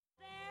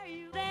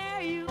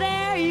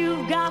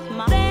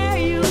there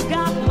you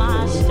got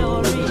my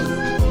story.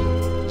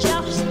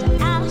 Just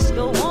ask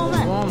a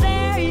woman,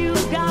 there you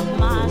got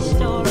my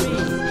story.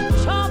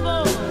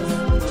 Troubles,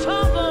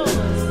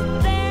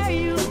 there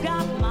you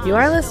got my You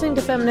are listening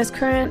to Feminist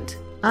Current.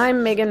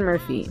 I'm Meghan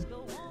Murphy.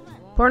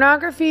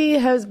 Pornography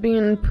has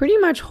been pretty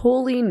much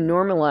wholly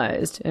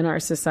normalized in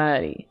our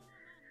society.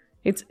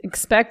 It's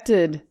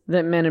expected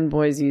that men and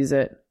boys use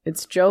it.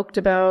 It's joked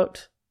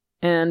about,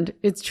 and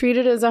it's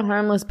treated as a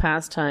harmless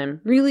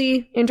pastime,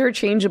 really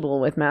interchangeable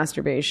with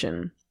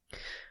masturbation.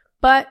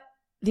 But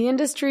the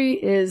industry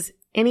is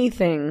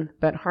anything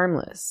but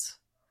harmless.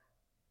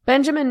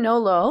 Benji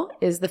Nolot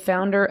is the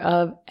founder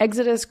of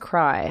Exodus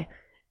Cry,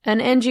 an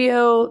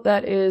NGO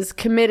that is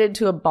committed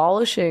to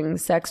abolishing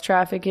sex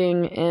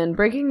trafficking and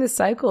breaking the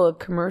cycle of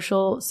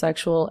commercial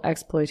sexual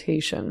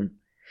exploitation.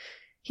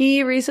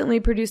 He recently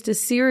produced a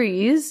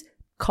series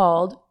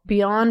called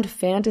Beyond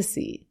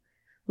Fantasy,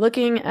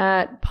 looking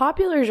at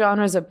popular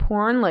genres of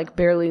porn like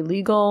barely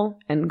legal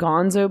and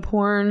gonzo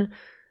porn,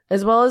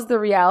 as well as the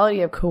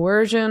reality of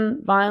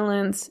coercion,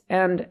 violence,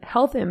 and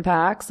health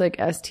impacts like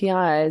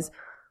STIs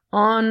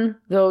on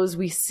those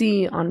we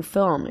see on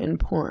film in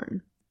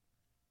porn.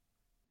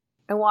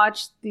 I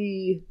watched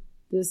the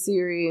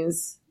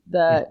series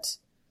that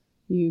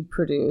you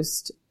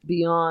produced,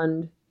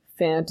 Beyond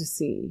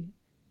Fantasy,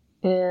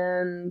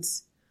 and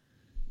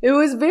it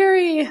was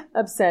very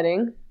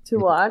upsetting to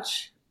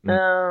watch.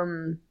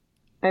 I'm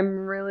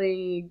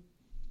really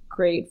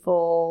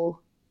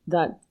grateful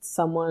that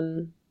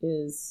someone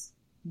is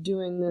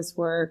doing this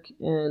work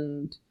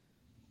and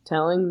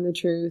telling the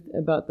truth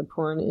about the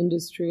porn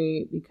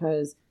industry,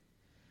 because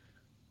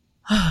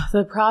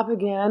the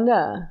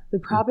propaganda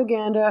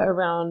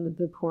around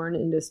the porn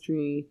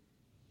industry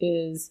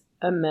is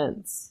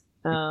immense.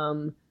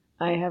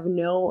 I have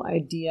no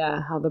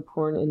idea how the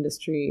porn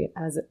industry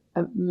has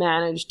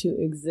managed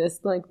to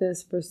exist like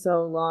this for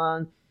so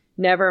long.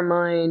 Never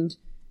mind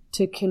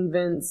to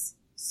convince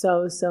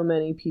so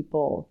many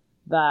people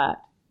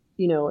that,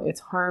 you know, it's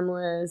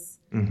harmless,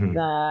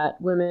 that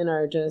women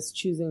are just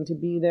choosing to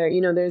be there.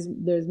 You know, there's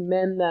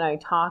men that I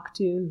talk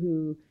to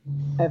who,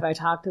 if I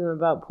talk to them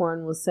about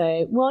porn, will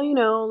say, well, you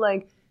know,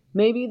 like,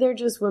 maybe they're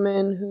just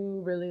women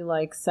who really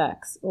like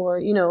sex, or,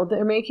 you know,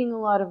 they're making a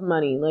lot of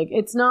money. Like,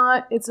 it's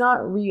not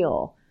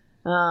real.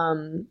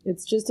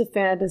 It's just a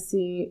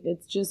fantasy.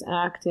 It's just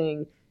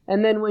acting.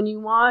 And then when you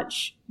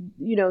watch,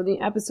 you know, the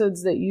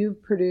episodes that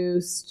you've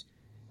produced,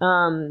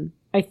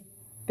 I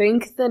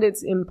think that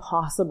it's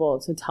impossible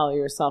to tell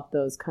yourself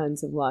those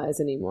kinds of lies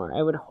anymore.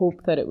 I would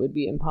hope that it would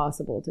be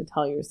impossible to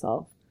tell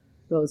yourself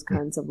those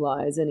kinds of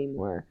lies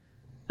anymore.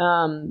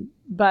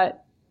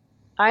 But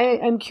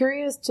I'm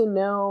curious to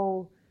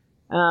know,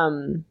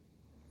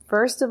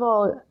 first of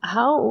all,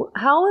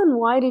 how and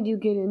why did you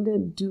get into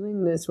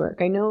doing this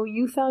work? I know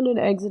you founded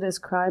Exodus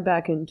Cry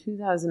back in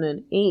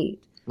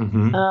 2008.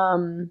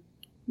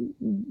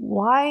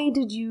 Why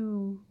did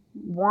you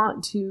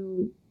want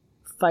to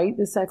fight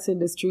the sex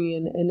industry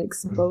and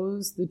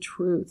expose the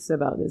truths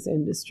about this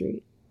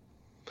industry?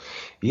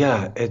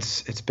 Yeah,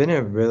 it's been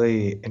a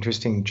really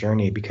interesting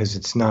journey because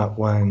it's not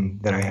one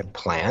that I had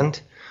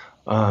planned.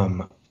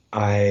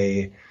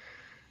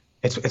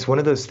 It's one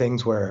of those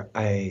things where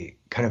I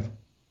kind of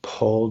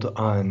pulled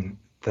on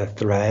the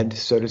thread,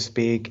 so to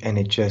speak, and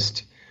it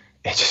just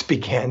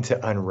began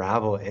to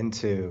unravel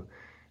into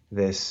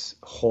this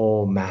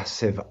whole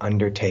massive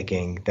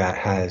undertaking that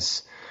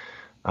has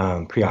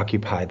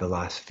preoccupied the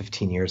last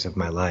 15 years of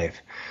my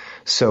life.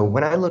 So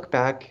when I look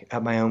back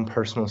at my own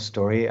personal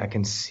story, I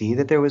can see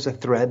that there was a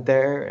thread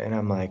there, and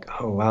I'm like,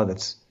 oh wow,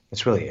 that's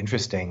really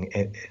interesting.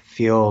 It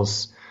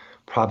feels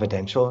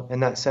providential in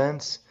that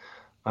sense.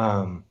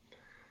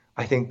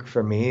 I think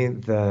for me,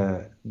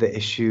 the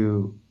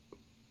issue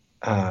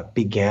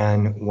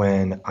began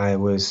when I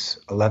was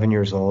 11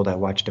 years old. I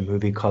watched a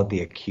movie called The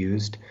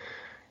Accused.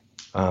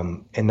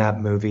 In that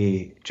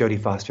movie,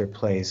 Jodie Foster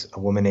plays a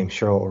woman named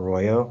Cheryl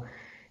Arroyo,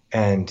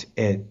 and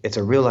it's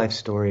a real life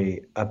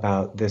story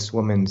about this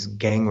woman's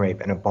gang rape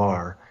in a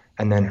bar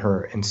and then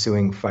her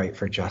ensuing fight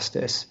for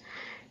justice.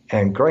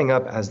 And growing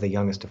up as the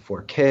youngest of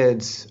four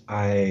kids,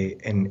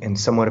 in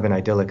somewhat of an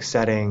idyllic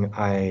setting,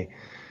 I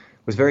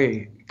was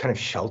very kind of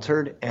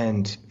sheltered.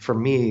 And for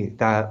me,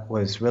 that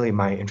was really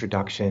my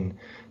introduction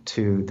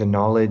to the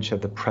knowledge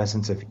of the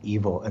presence of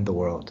evil in the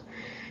world.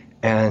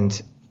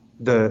 And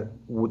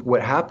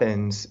what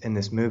happens in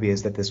this movie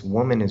is that this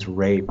woman is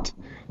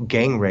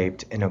gang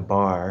raped in a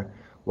bar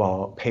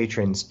while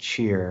patrons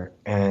cheer,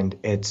 and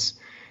it's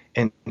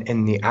in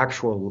the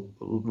actual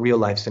real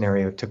life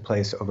scenario, it took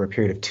place over a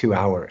period of 2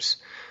 hours.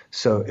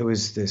 So it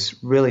was this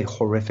really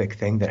horrific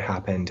thing that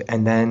happened,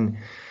 and then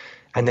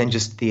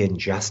just the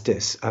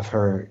injustice of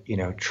her, you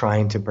know,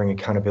 trying to bring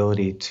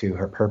accountability to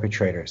her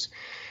perpetrators.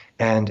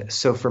 And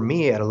so for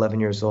me at 11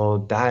 years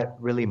old, that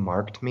really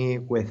marked me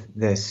with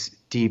this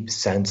deep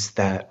sense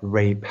that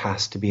rape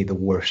has to be the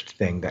worst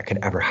thing that could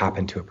ever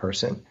happen to a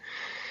person.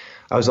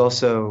 I was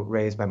also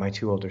raised by my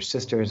two older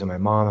sisters and my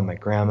mom and my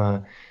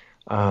grandma.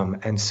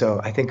 And so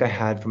I think I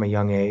had from a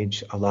young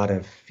age a lot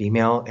of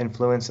female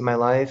influence in my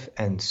life,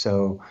 and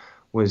so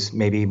was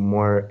maybe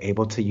more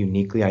able to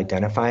uniquely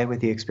identify with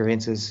the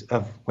experiences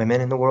of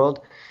women in the world.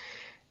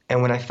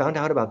 And when I found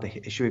out about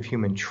the issue of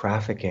human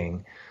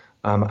trafficking,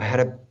 I had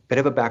a bit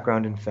of a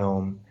background in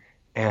film,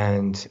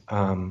 and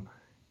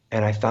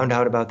and I found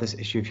out about this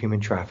issue of human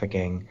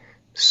trafficking,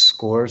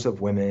 scores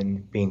of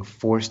women being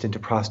forced into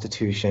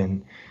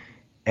prostitution,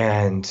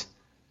 and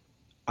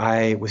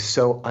I was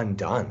so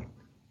undone.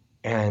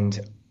 And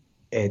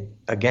it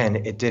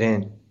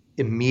didn't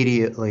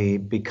immediately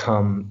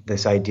become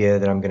this idea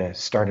that I'm going to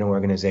start an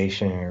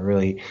organization or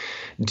really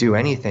do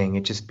anything.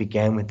 It just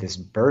began with this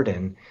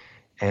burden.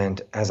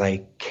 And as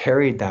I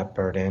carried that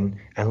burden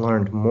and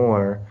learned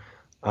more,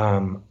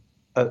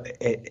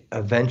 it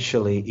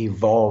eventually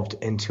evolved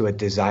into a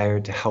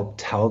desire to help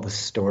tell the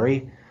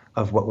story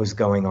of what was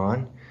going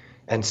on.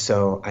 And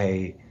so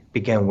I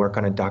began work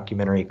on a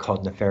documentary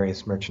called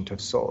Nefarious Merchant of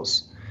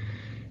Souls.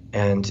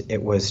 And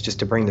it was, just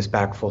to bring this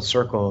back full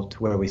circle to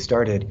where we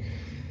started,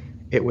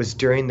 it was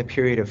during the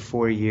period of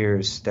 4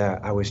 years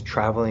that I was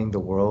traveling the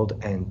world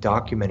and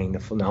documenting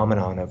the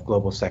phenomenon of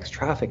global sex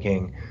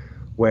trafficking,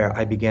 where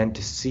I began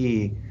to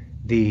see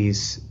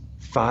these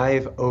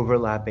 5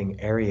 overlapping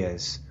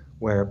areas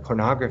where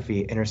pornography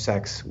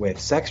intersects with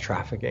sex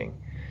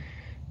trafficking.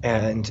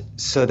 And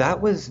so that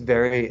was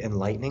very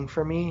enlightening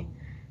for me.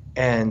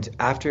 And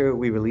after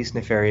we released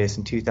Nefarious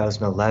in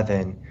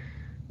 2011,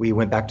 we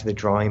went back to the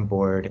drawing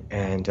board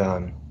and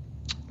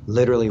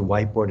literally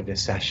whiteboarded a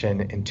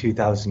session in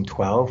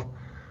 2012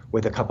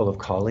 with a couple of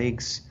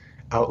colleagues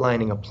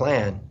outlining a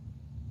plan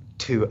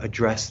to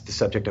address the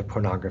subject of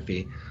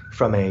pornography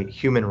from a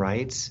human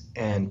rights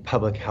and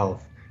public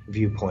health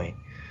viewpoint.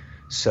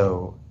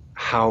 So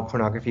how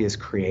pornography is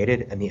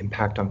created and the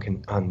impact on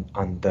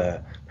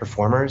the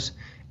performers,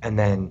 and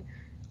then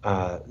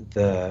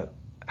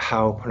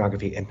how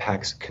pornography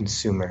impacts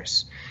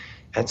consumers.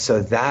 And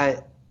so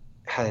that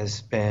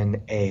has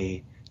been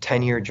a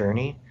 10-year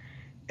journey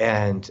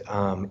and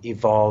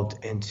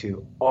evolved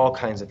into all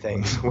kinds of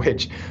things,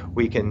 which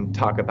we can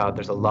talk about.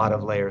 There's a lot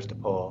of layers to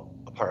pull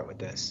apart with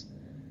this,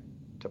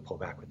 to pull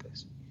back with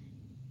this.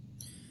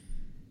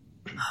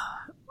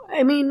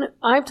 I mean,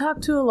 I've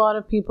talked to a lot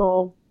of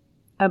people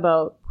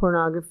about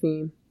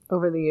pornography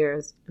over the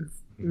years.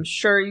 I'm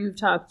sure you've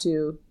talked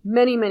to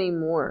many, many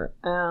more.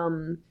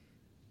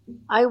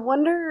 I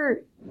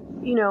wonder,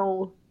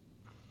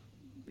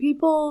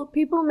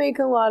 people make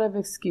a lot of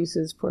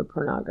excuses for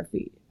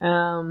pornography.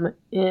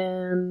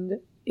 And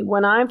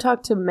when I've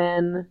talked to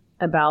men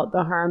about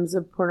the harms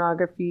of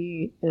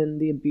pornography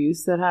and the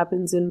abuse that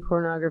happens in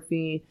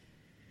pornography,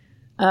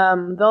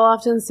 they'll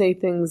often say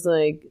things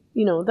like,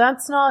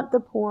 that's not the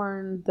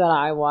porn that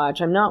I watch.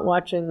 I'm not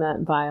watching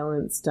that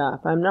violent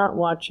stuff. I'm not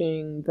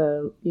watching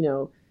the,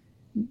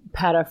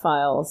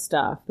 pedophile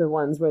stuff, the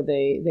ones where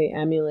they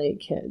emulate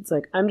kids.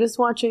 Like, I'm just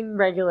watching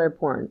regular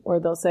porn.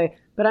 Or they'll say,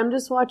 but I'm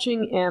just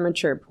watching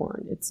amateur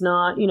porn. It's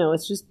not,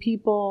 it's just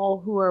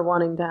people who are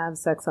wanting to have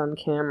sex on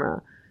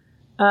camera.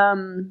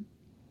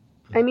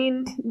 I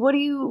mean, what do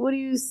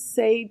you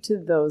say to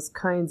those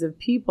kinds of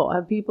people?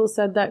 Have people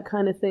said that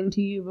kind of thing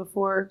to you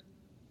before?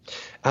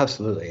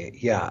 Absolutely.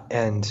 Yeah.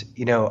 And,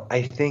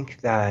 I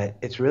think that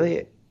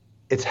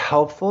it's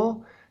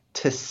helpful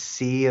to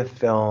see a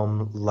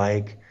film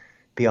like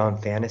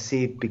Beyond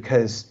Fantasy,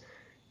 because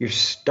your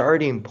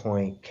starting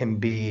point can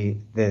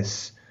be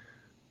this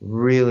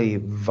really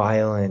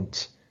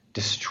violent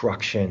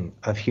destruction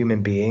of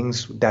human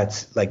beings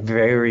that's like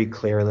very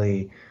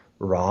clearly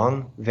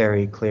wrong,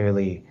 very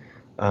clearly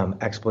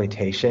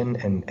exploitation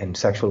and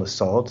sexual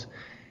assault.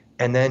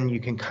 And then you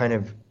can kind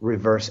of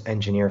reverse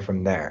engineer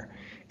from there.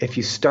 If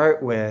you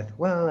start with,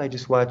 well, I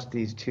just watched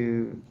these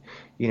 2,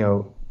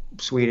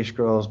 Swedish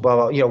girls,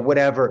 blah, blah,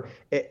 whatever,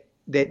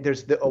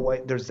 there's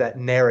that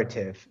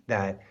narrative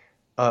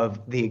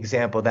of the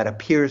example that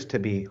appears to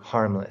be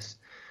harmless.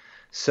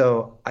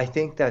 So I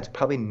think that's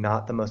probably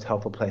not the most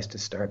helpful place to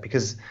start,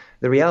 because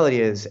the reality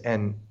is,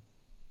 and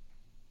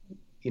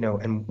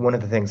one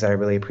of the things that I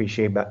really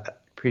appreciate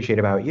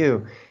about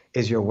you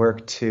is your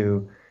work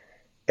to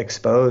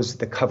expose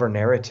the cover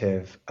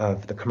narrative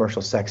of the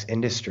commercial sex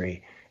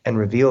industry and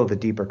reveal the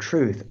deeper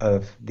truth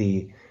of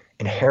the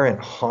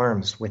inherent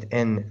harms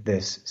within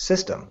this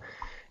system.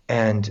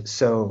 And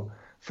so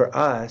for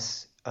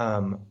us,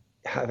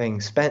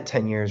 having spent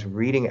 10 years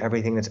reading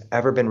everything that's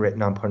ever been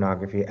written on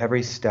pornography,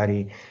 every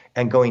study,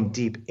 and going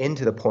deep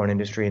into the porn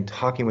industry and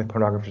talking with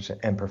pornographers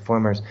and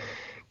performers,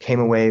 came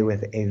away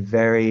with a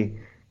very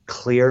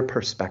clear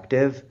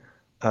perspective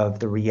of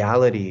the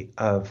reality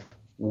of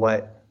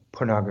what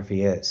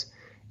pornography is.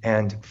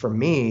 And for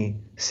me,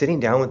 sitting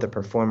down with the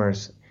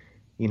performers,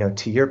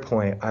 to your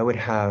point, I would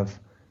have,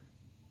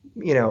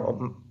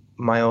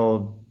 my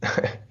old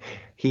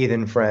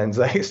heathen friends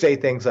like say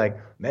things like,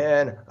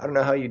 man, I don't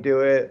know how you do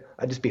it.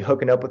 I'd just be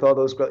hooking up with all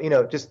those girls,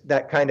 just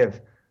that kind of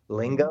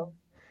lingo.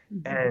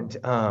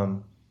 Mm-hmm.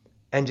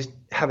 And just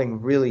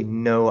having really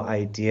no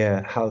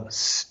idea how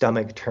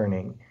stomach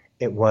turning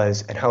it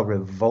was and how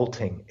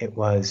revolting it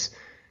was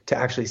to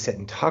actually sit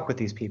and talk with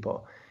these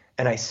people.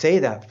 And I say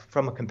that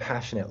from a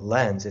compassionate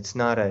lens. It's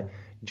not a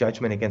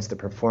judgment against the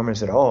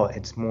performers at all.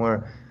 It's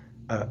more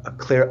a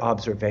clear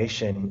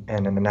observation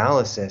and an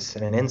analysis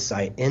and an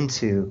insight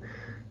into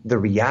the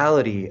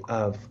reality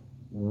of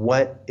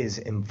what is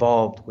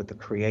involved with the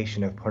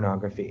creation of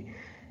pornography.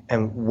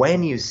 And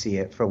when you see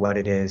it for what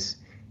it is,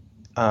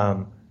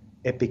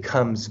 it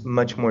becomes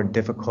much more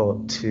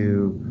difficult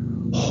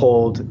to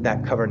hold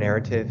that cover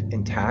narrative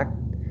intact,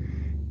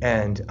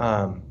 and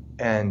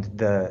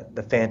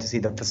the fantasy,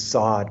 the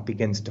facade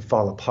begins to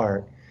fall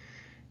apart.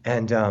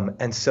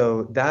 And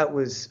so that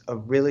was a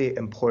really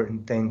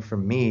important thing for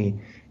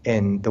me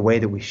in the way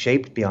that we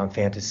shaped Beyond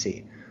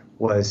Fantasy,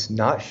 was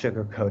not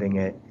sugarcoating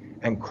it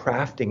and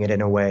crafting it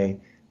in a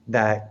way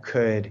that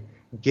could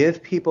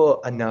give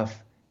people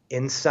enough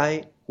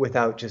insight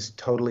without just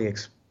totally,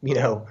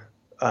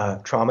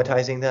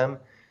 traumatizing them,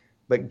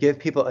 but give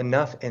people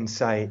enough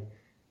insight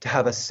to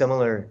have a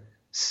similar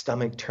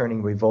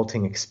stomach-turning,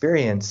 revolting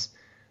experience.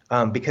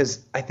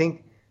 Because I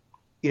think,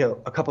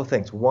 a couple of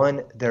things.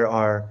 One, there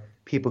are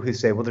people who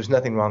say, well, there's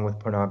nothing wrong with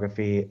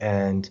pornography,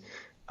 and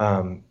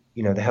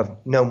they have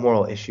no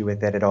moral issue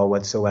with it at all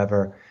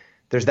whatsoever.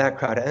 There's that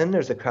crowd. And then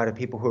there's a crowd of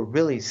people who are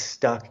really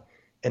stuck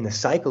in the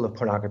cycle of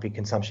pornography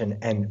consumption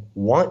and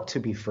want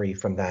to be free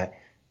from that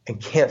and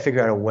can't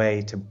figure out a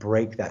way to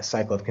break that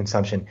cycle of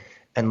consumption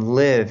and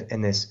live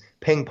in this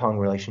ping pong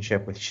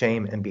relationship with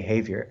shame and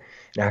behavior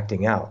and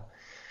acting out.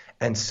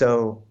 And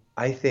so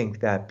I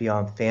think that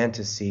Beyond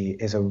Fantasy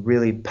is a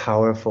really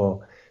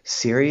powerful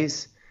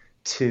series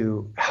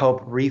to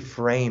help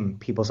reframe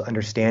people's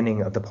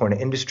understanding of the porn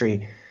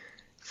industry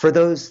for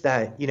those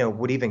that,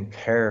 would even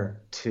care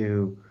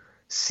to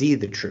see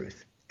the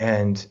truth.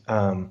 And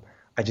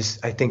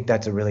I think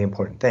that's a really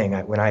important thing.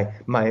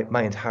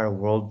 My entire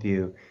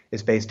worldview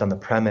is based on the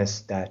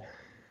premise that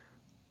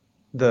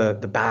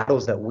the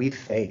battles that we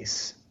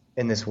face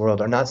in this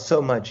world are not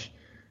so much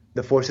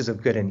the forces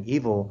of good and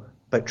evil,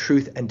 but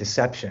truth and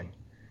deception.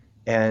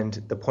 And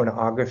the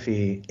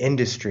pornography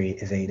industry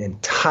is an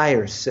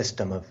entire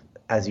system of,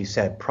 as you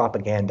said,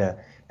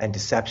 propaganda and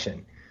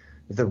deception.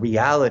 The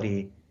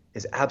reality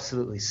is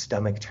absolutely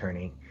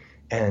stomach-turning.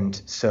 And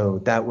so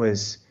that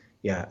was,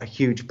 a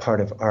huge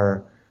part of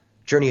our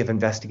journey of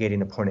investigating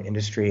the porn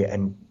industry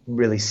and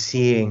really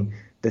seeing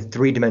the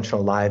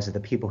three-dimensional lives of the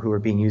people who were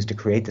being used to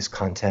create this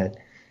content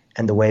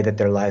and the way that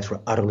their lives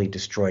were utterly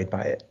destroyed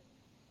by it.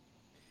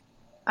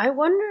 I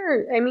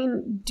wonder,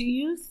 do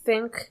you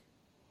think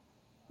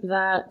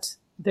that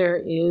there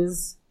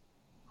is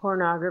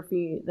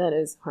pornography that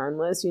is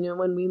harmless?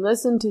 When we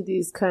listen to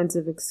these kinds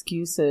of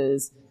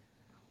excuses,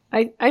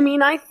 I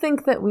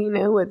think that we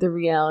know what the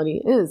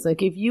reality is.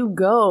 Like, if you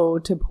go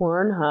to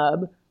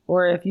Pornhub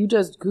or if you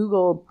just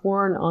Google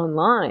porn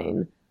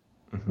online,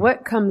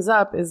 what comes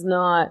up is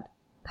not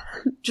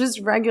just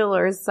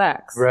regular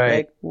sex. Right.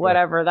 Like,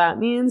 whatever that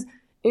means.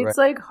 It's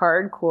like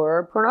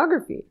hardcore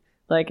pornography.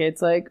 Like,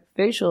 it's like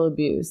facial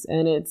abuse,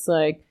 and it's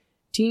like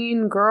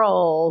teen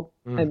girl.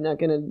 I'm not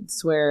going to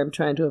swear. I'm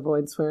trying to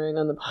avoid swearing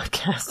on the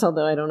podcast,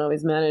 although I don't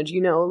always manage,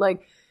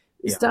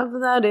 stuff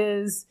that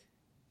is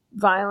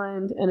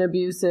violent and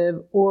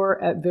abusive,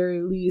 or at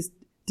very least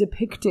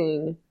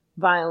depicting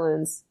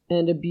violence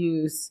and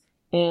abuse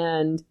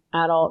and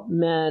adult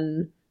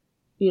men,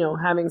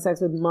 having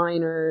sex with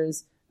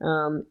minors,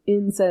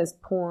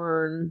 incest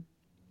porn,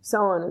 so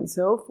on and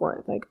so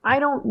forth. Like, I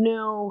don't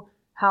know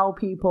how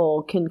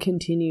people can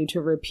continue to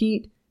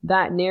repeat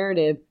that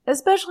narrative,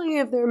 especially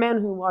if they're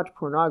men who watch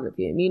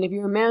pornography. If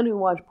you're a man who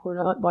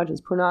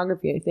watches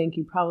pornography, I think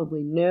you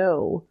probably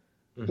know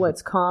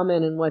what's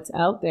common and what's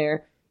out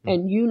there.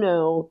 And you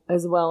know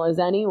as well as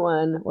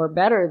anyone, or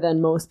better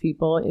than most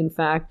people, in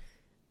fact,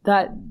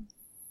 that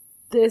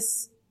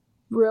this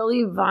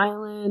really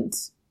violent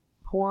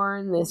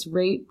porn, this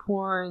rape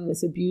porn,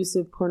 this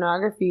abusive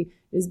pornography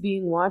is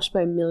being watched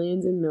by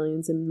millions and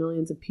millions and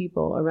millions of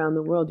people around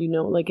the world.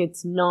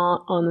 It's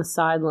not on the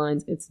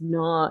sidelines. It's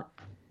not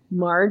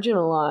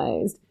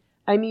marginalized.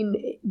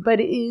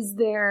 But is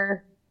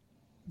there,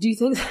 do you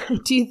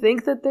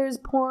think that there's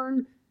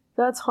porn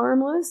that's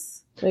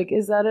harmless? Like,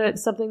 is that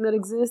something that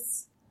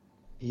exists?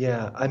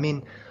 Yeah, I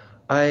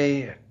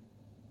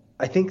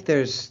think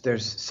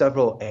there's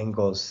several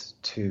angles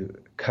to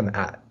come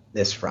at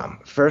this from.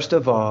 First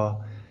of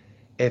all,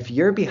 if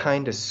you're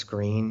behind a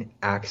screen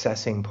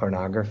accessing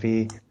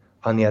pornography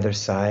on the other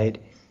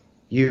side,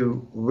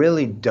 you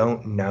really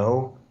don't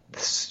know the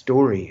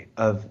story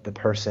of the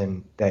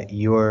person that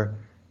you're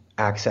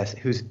accessing,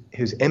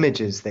 whose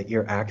images that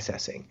you're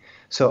accessing.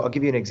 So I'll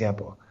give you an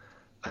example.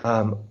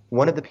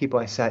 One of the people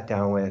I sat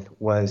down with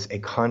was a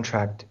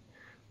contract,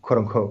 quote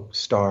unquote,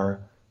 star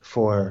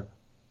for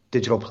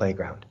Digital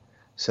Playground.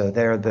 So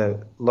they're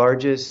the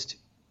largest,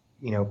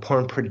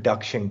 porn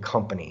production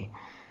company,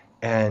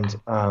 and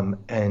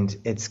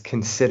it's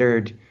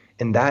considered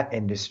in that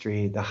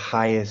industry the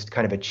highest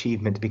kind of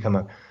achievement to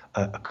become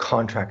a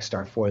contract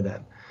star for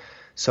them.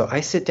 So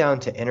I sit down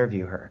to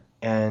interview her,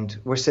 and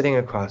we're sitting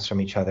across from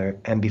each other.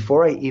 And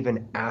before I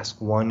even ask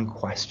one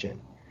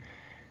question,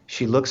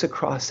 she looks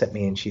across at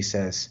me and she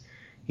says,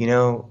 you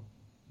know,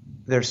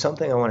 there's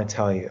something I want to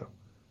tell you.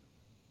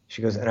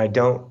 She goes, and I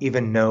don't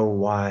even know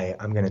why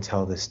I'm going to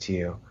tell this to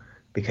you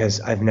because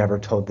I've never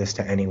told this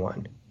to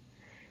anyone.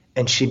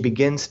 And she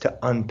begins to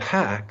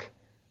unpack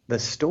the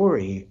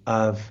story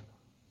of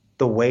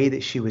the way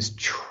that she was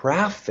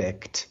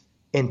trafficked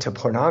into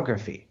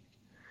pornography.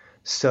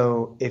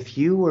 So if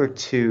you were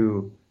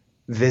to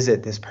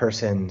visit this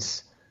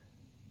person's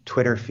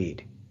Twitter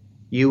feed,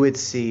 you would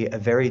see a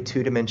very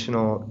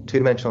two-dimensional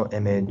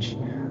image,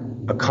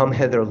 a come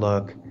hither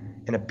look,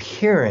 an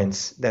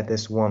appearance that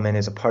this woman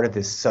is a part of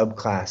this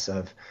subclass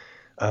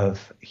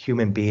of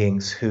human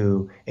beings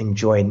who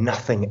enjoy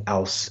nothing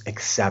else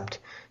except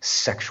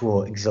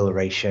sexual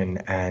exhilaration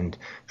and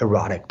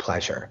erotic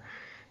pleasure.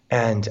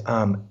 And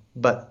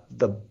but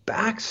the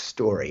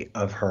backstory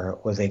of her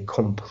was a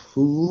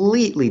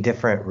completely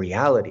different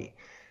reality.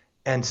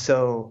 And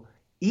so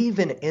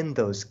even in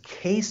those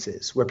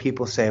cases where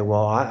people say,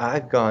 well,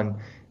 I've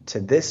gone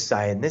to this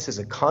site and this is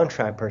a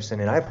contract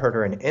person and I've heard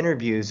her in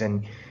interviews,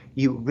 and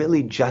you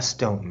really just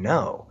don't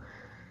know.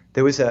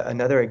 There was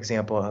another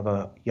example of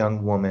a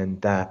young woman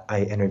that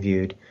I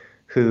interviewed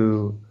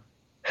who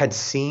had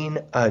seen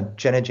a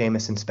Jenna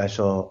Jameson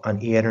special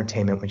on E!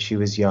 Entertainment when she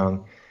was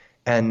young.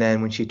 And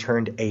then when she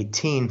turned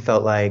 18,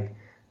 felt like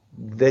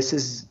this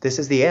is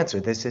the answer.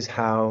 This is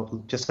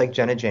how, just like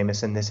Jenna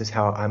Jameson, this is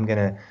how I'm going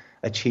to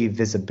achieve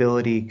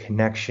visibility,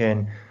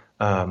 connection,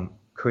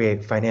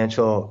 create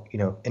financial,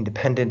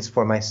 independence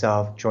for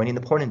myself, joining the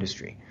porn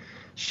industry.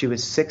 She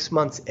was 6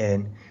 months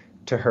in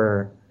to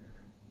her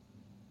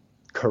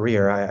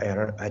career.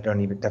 I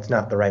don't even, that's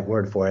not the right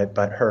word for it,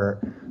 but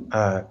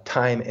her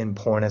time in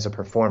porn as a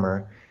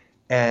performer,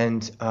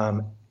 and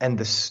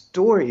the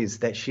stories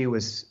that she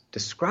was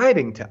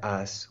describing to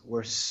us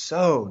were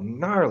so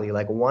gnarly,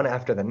 like one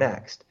after the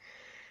next.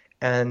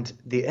 And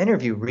the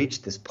interview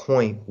reached this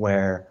point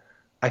where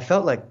I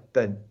felt like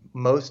the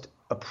most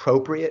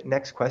appropriate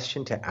next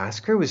question to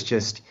ask her was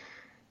just,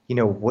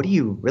 what do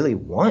you really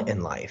want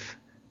in life?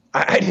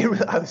 I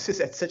was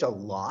just at such a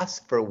loss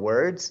for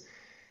words.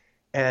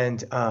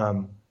 And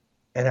I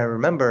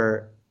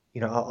remember,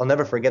 I'll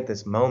never forget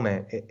this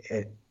moment.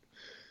 It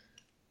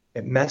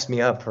messed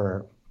me up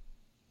for,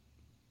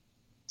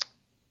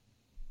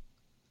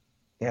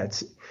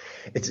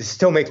 it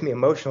still makes me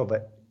emotional,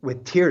 but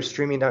with tears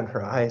streaming down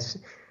her eyes,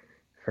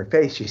 her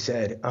face, she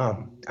said,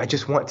 I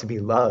just want to be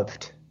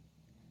loved.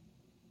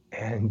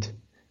 And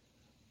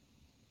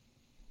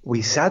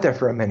we sat there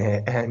for a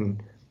minute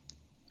and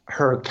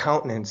her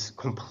countenance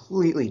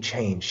completely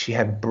changed. She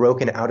had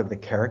broken out of the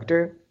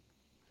character,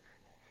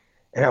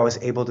 and I was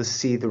able to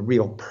see the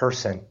real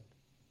person.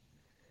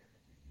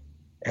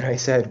 And I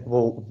said,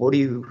 well, what do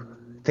you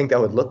think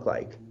that would look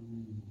like?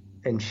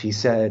 And she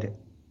said,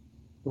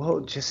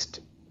 well, just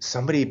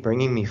somebody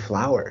bringing me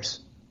flowers.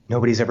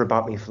 Nobody's ever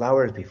bought me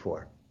flowers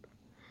before.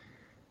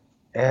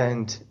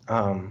 And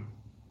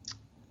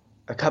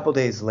a couple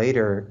days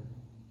later,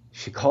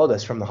 she called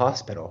us from the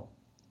hospital.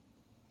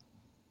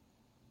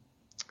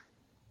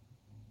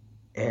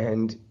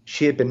 And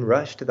she had been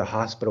rushed to the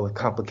hospital with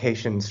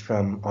complications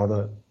from all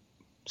the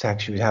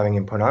sex she was having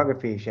in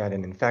pornography. She had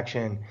an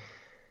infection.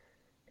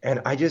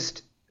 And I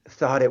just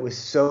thought it was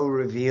so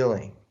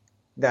revealing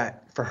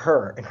that for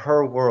her, in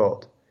her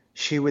world,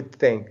 she would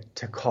think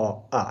to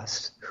call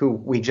us, who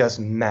we just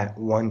met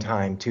one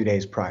time 2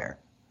 days prior.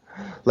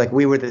 Like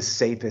we were the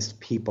safest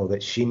people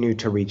that she knew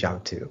to reach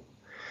out to.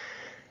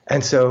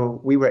 And so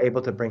we were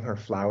able to bring her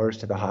flowers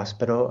to the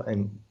hospital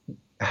and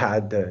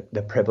had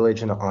the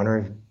privilege and the honor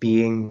of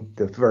being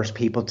the first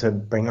people to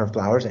bring her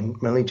flowers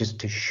and really just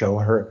to show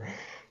her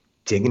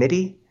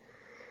dignity.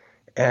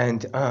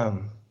 And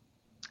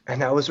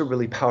that was a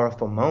really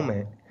powerful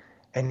moment.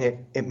 And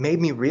it made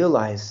me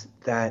realize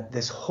that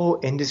this whole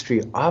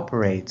industry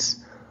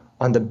operates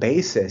on the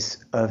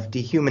basis of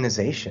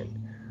dehumanization,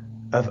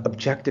 of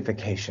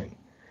objectification.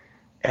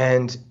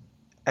 And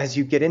as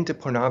you get into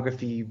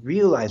pornography, you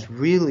realize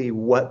really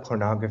what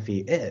pornography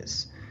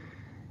is.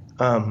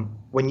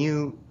 When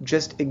you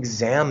just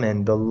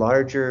examine the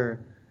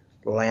larger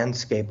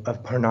landscape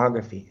of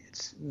pornography,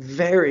 it's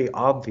very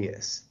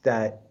obvious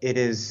that it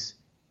is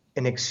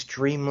an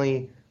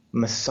extremely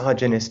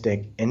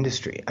misogynistic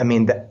industry. I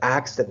mean, the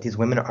acts that these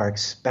women are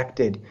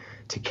expected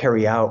to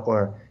carry out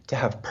or to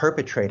have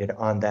perpetrated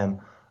on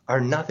them are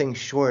nothing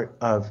short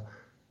of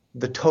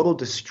the total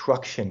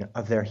destruction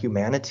of their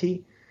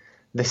humanity,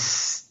 the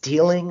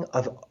stealing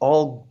of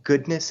all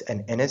goodness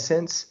and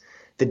innocence,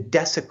 the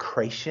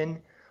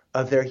desecration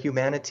of their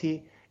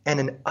humanity, and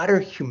an utter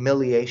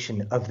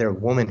humiliation of their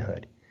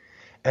womanhood.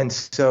 And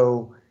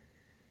so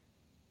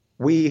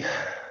we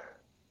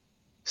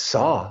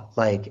saw,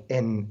 like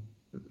in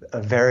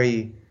a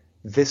very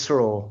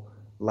visceral,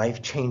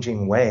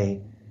 life-changing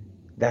way,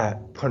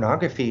 that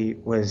pornography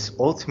was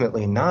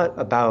ultimately not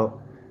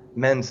about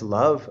men's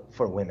love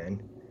for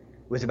women.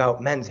 It was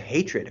about men's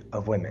hatred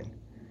of women.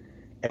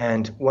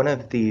 And one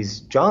of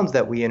these Johns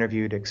that we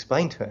interviewed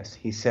explained to us,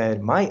 he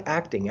said, my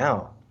acting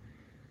out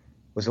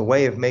was a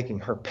way of making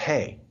her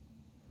pay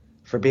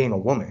for being a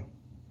woman.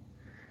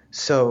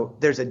 So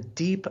there's a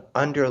deep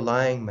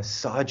underlying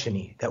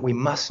misogyny that we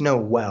must know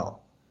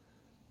well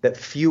that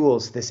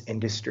fuels this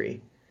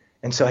industry.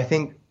 And so I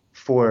think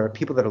for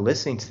people that are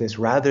listening to this,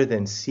 rather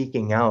than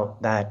seeking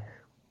out that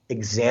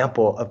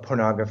example of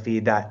pornography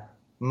that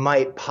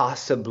might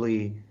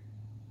possibly,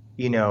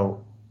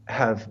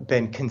 have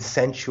been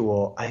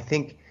consensual, I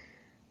think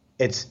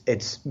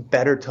it's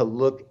better to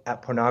look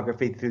at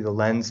pornography through the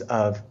lens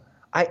of,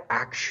 I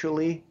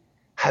actually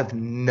have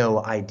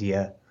no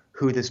idea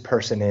who this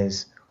person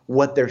is,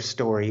 what their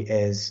story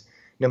is,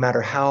 no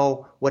matter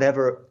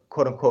whatever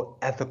quote unquote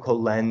ethical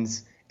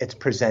lens it's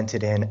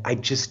presented in, I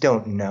just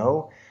don't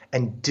know.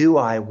 And do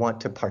I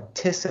want to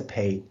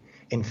participate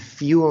in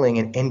fueling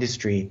an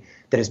industry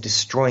that is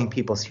destroying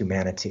people's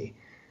humanity?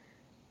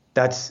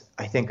 That's,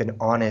 I think, an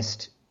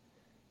honest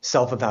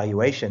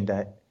self-evaluation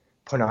that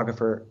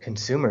pornographer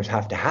consumers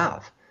have to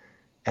have.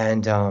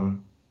 And,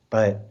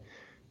 but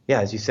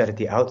yeah, as you said at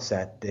the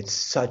outset, it's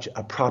such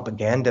a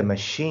propaganda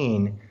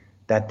machine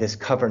that this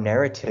cover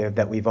narrative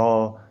that we've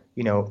all,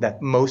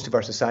 that most of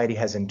our society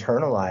has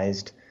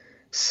internalized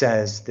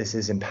says this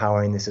is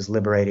empowering, this is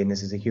liberating,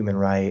 this is a human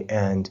right,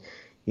 and,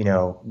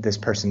 this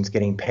person's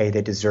getting paid,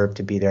 they deserve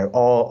to be there,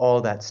 all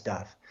that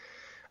stuff.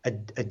 A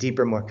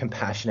deeper, more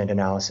compassionate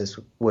analysis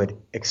would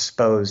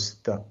expose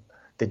the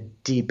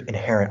deep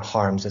inherent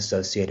harms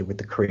associated with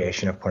the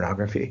creation of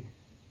pornography.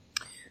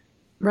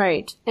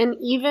 Right. And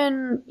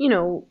even,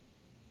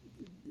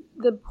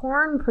 the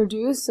porn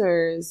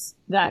producers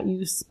that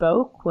you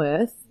spoke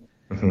with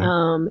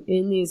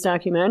in these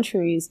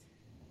documentaries,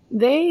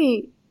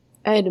 they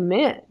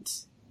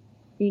admit,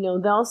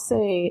 they'll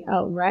say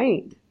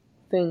outright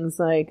things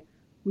like,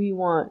 we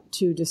want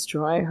to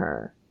destroy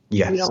her.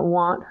 Yes. We don't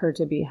want her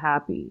to be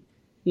happy.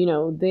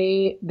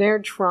 They're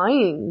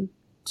trying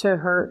to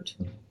hurt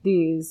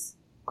these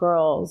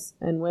girls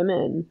and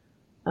women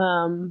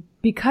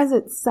because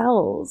it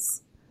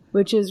sells,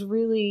 which is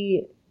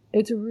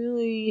it's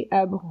really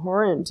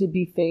abhorrent to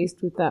be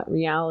faced with that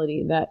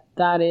reality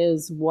that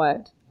is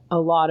what a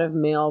lot of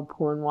male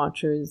porn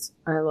watchers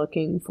are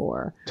looking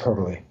for.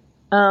 Totally.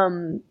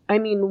 One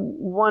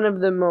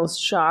of the most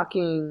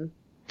shocking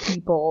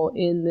people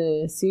in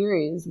the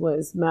series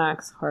was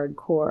Max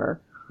Hardcore.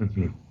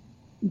 Mm-hmm.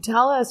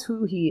 Tell us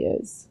who he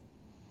is.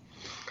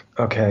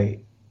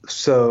 Okay.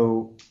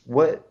 So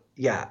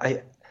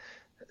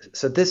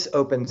so this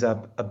opens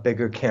up a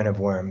bigger can of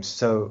worms.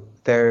 So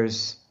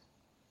there's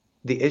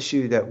the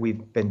issue that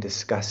we've been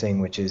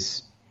discussing, which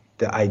is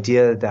the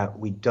idea that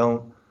we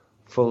don't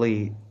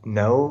fully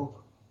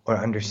know or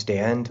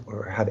understand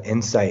or have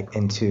insight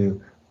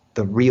into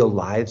the real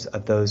lives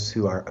of those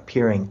who are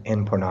appearing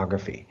in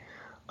pornography.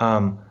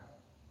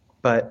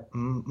 But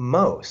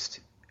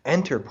most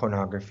enter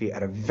pornography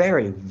at a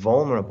very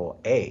vulnerable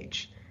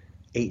age,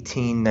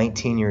 18,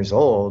 19 years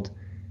old.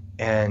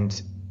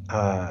 And,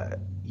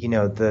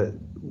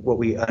 what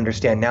we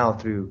understand now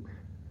through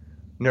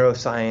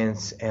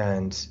neuroscience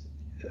and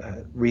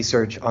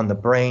research on the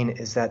brain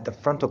is that the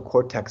frontal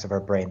cortex of our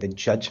brain, the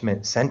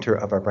judgment center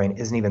of our brain,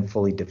 isn't even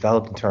fully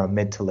developed until our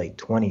mid to late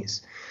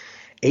 20s.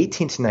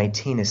 18 to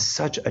 19 is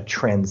such a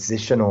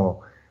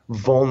transitional,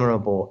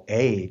 vulnerable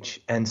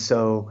age. And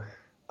so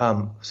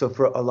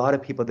for a lot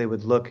of people, they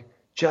would look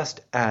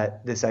just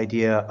at this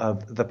idea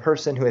of the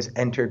person who has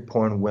entered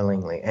porn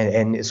willingly.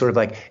 And it's sort of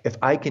like, if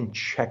I can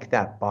check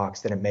that box,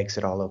 then it makes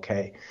it all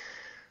okay.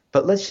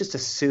 But let's just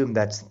assume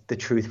that's the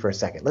truth for a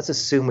second. Let's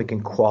assume we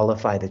can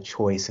qualify the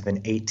choice of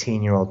an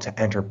 18-year-old to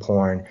enter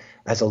porn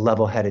as a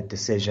level-headed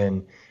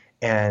decision.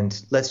 And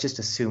let's just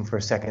assume for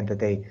a second that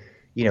they,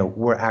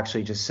 were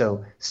actually just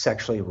so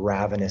sexually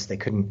ravenous they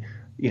couldn't,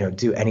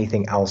 do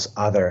anything else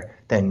other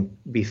than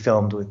be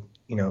filmed with,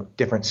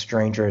 different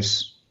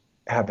strangers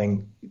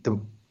having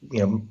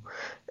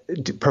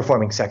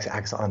performing sex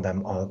acts on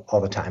them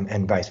all the time,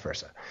 and vice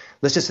versa.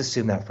 Let's just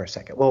assume that for a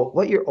second. Well,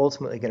 what you're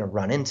ultimately going to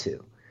run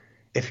into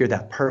if you're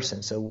that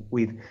person. So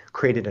we've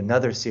created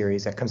another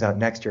series that comes out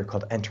next year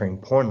called Entering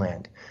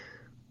Pornland,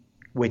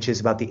 which is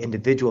about the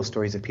individual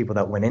stories of people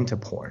that went into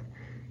porn.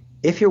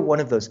 If you're one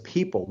of those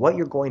people, what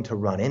you're going to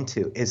run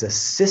into is a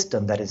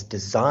system that is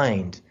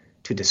designed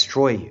to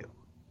destroy you.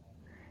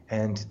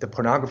 And the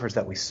pornographers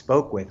that we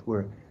spoke with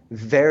were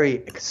very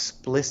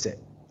explicit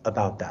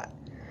about that.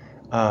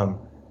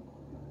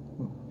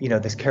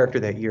 This character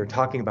that you're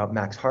talking about,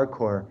 Max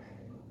Hardcore,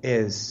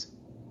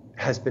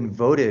 has been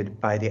voted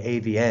by the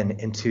AVN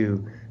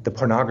into the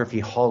Pornography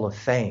Hall of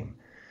Fame.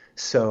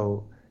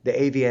 So the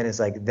AVN is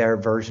like their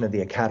version of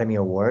the Academy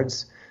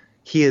Awards.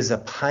 He is the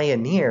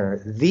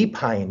pioneer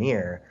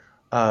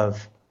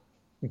of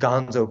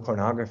gonzo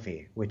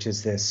pornography, which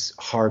is this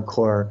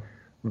hardcore,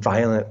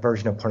 violent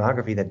version of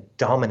pornography that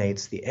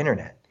dominates the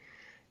internet.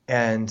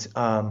 And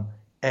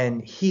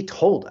he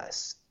told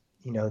us,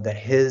 that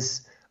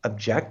his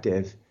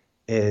objective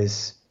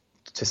is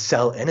to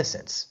sell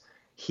innocence.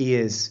 He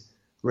is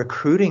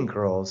recruiting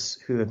girls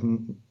who have,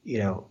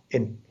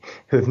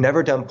 who have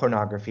never done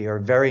pornography or are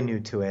very new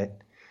to it,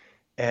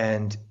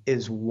 and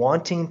is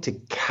wanting to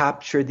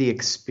capture the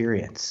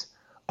experience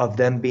of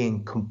them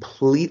being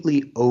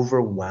completely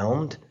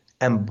overwhelmed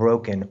and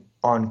broken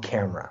on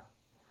camera.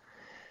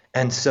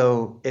 And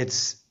so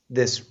it's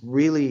this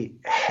really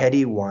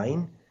heady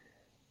wine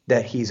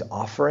that he's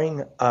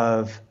offering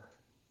of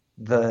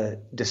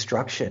the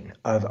destruction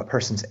of a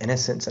person's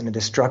innocence and the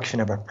destruction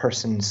of a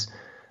person's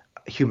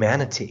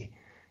humanity.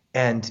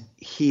 And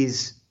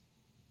he's,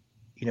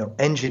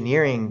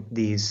 engineering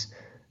these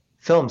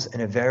films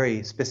in a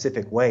very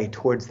specific way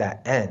towards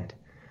that end.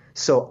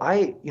 So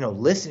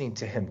listening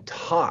to him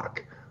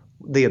talk,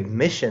 the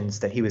admissions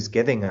that he was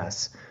giving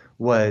us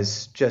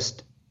was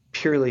just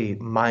purely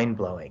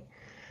mind-blowing.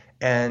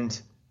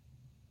 And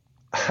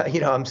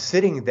I'm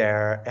sitting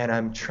there and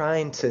I'm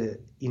trying to,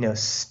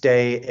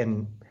 stay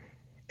in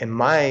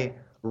my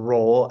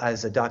role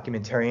as a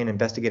documentarian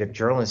investigative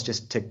journalist,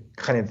 just to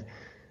kind of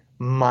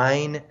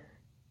mine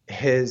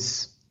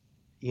his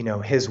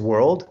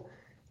world.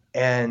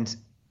 And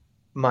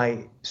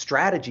my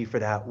strategy for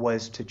that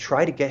was to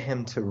try to get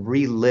him to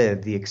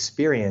relive the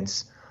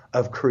experience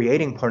of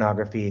creating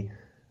pornography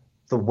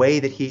the way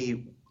that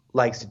he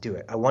likes to do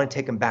it. I want to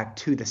take him back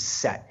to the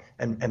set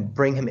and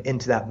bring him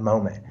into that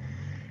moment.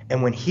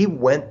 And when he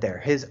went there,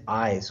 his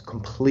eyes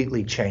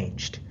completely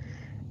changed.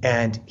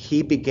 And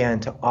he began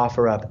to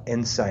offer up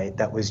insight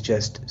that was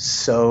just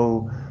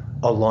so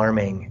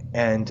alarming.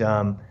 And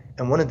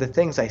one of the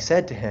things I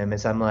said to him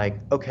is, I'm like,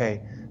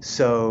 okay,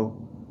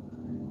 so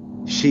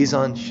she's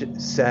on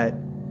set,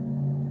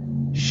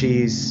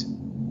 she's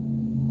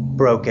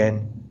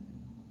broken,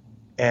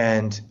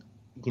 and,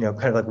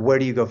 kind of like, where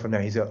do you go from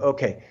there? He's like,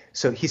 okay.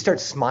 So he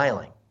starts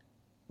smiling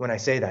when I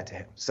say that to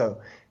him.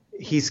 So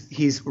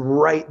he's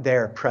right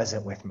there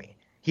present with me.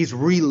 He's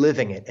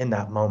reliving it in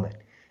that moment.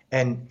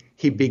 And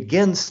he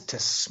begins to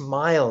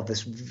smile,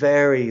 this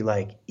very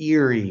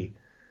eerie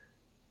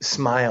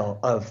smile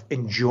of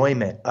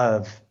enjoyment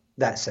of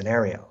that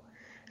scenario.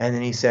 And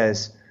then he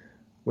says,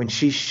 when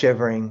she's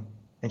shivering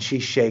and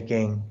she's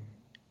shaking,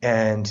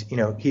 and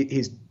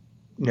he's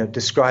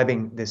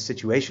describing this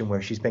situation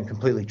where she's been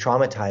completely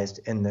traumatized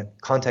in the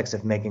context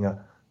of making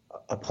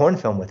a porn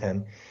film with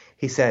him.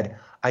 He said,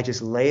 I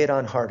just lay it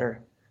on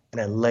harder,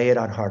 and I lay it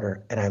on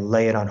harder, and I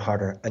lay it on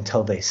harder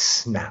until they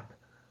snap,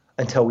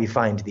 until we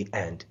find the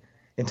end,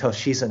 until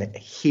she's in a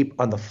heap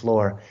on the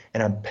floor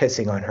and I'm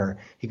pissing on her.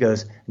 He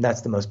goes, and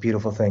that's the most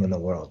beautiful thing in the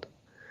world.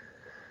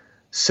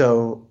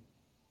 So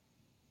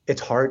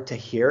it's hard to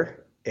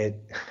hear it.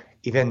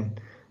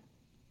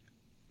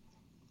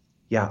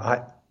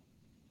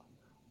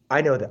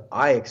 I know that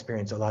I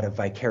experience a lot of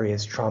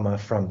vicarious trauma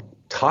from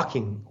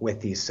talking with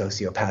these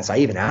sociopaths. I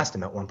even asked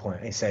him at one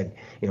point, I said,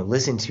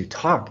 listen to you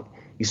talk,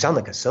 you sound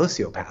like a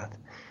sociopath.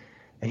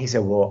 And he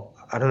said, well,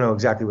 I don't know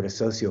exactly what a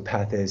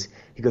sociopath is.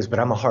 He goes, but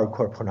I'm a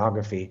hardcore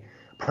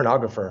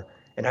pornographer,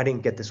 and I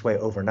didn't get this way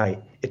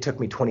overnight. It took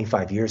me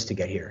 25 years to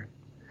get here.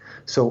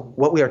 So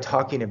what we are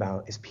talking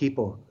about is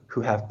people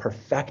who have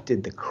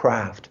perfected the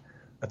craft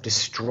of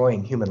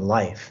destroying human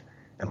life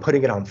and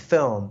putting it on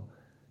film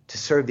to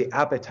serve the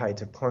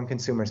appetites of porn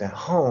consumers at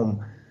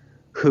home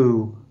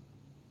who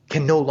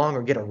can no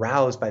longer get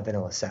aroused by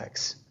vanilla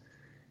sex.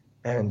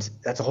 And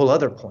that's a whole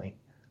other point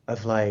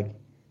of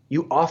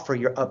you offer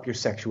up your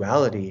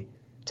sexuality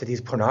to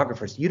these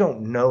pornographers. You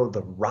don't know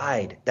the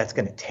ride that's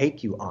going to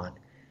take you on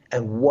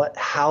and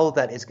how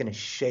that is going to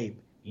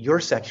shape your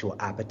sexual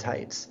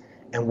appetites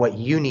and what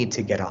you need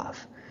to get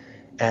off.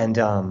 And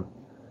I'll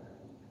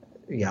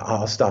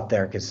stop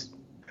there because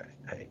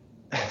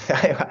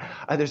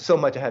there's so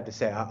much I have to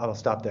say. I'll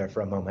stop there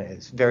for a moment.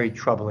 It's a very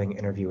troubling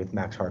interview with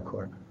Max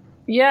Hardcore.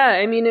 Yeah,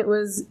 I mean, it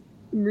was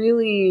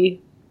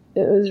really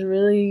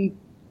disturbing.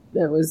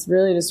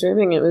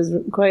 It was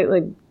quite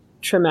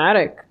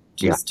traumatic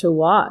just to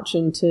watch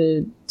and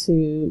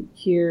to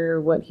hear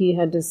what he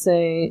had to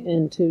say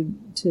and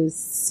to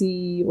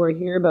see or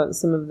hear about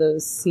some of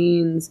those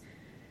scenes.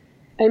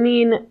 I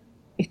mean,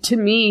 to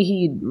me,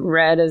 he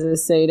read as a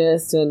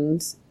sadist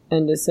and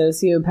a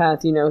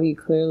sociopath. He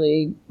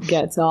clearly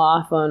gets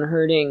off on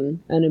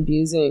hurting and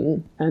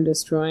abusing and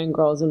destroying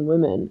girls and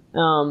women.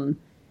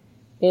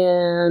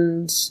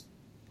 And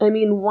I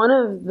mean, one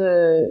of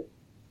the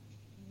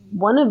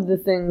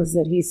things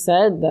that he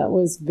said that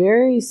was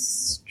very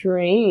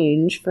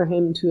strange for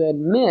him to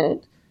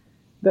admit,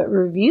 but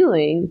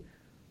revealing,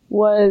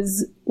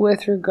 was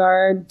with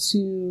regard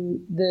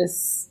to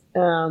this,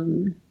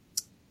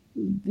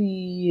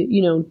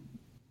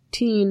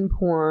 teen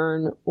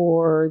porn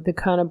or the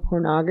kind of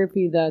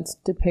pornography that's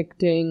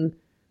depicting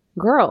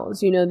girls.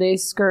 They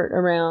skirt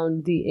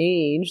around the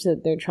age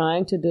that they're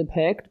trying to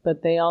depict,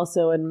 but they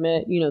also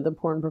admit, the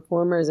porn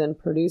performers and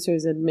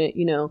producers admit,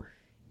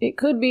 it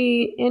could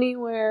be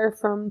anywhere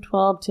from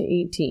 12 to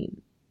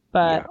 18.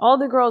 But all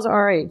the girls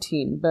are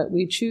 18, but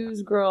we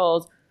choose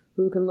girls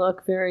who can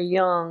look very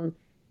young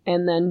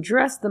and then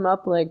dress them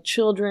up like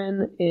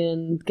children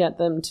and get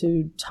them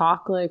to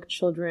talk like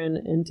children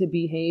and to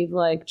behave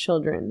like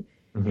children.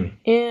 Mm-hmm.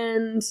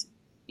 And,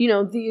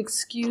 the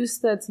excuse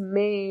that's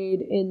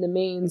made in the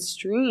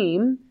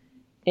mainstream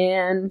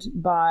and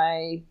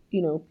by,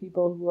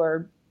 people who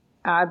are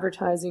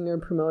advertising or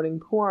promoting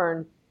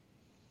porn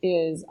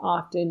is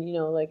often,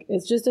 like,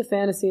 it's just a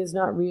fantasy, it's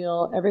not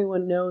real.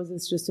 Everyone knows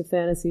it's just a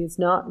fantasy, it's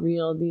not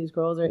real. These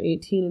girls are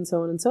 18 and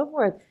so on and so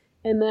forth.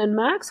 And then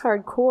Max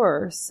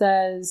Hardcore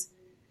says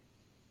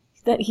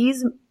that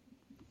he's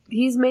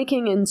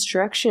making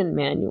instruction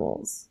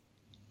manuals.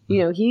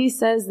 He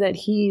says that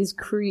he's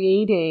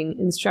creating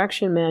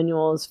instruction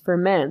manuals for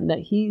men, that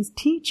he's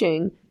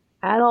teaching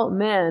adult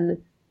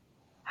men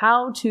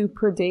how to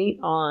predate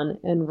on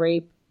and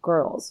rape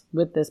girls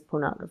with this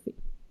pornography.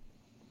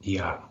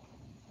 Yeah.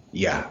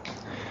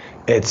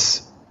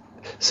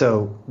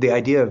 So the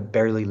idea of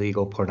barely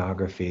legal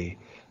pornography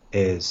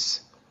is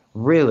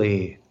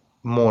really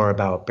more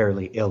about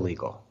barely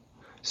illegal.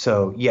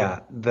 So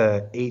yeah,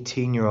 the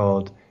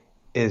 18-year-old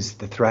is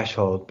the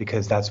threshold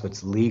because that's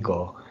what's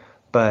legal,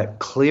 but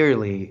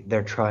clearly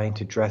they're trying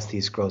to dress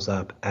these girls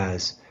up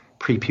as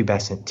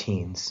prepubescent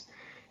teens.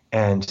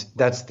 And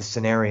that's the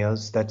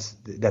scenarios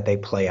that they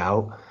play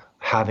out,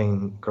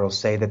 having girls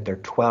say that they're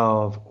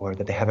 12 or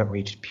that they haven't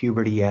reached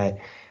puberty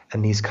yet,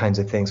 and these kinds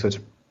of things. So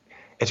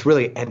it's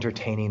really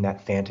entertaining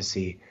that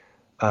fantasy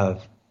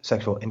of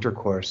sexual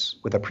intercourse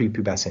with a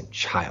prepubescent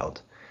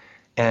child.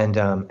 And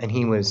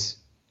he was,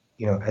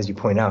 as you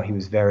point out, he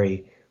was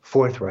very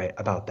forthright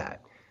about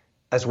that,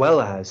 as well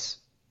as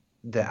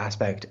the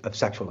aspect of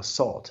sexual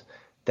assault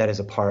that is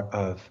a part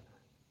of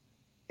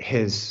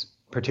his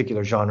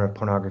particular genre of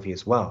pornography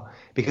as well.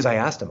 Because I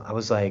asked him, I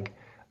was like,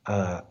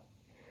 I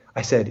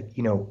said,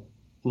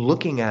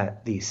 looking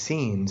at these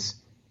scenes,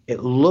 it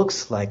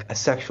looks like a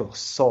sexual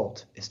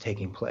assault is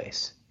taking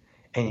place.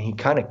 And he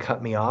kind of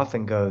cut me off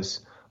and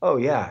goes, oh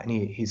yeah. And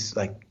he's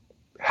like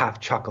half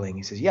chuckling.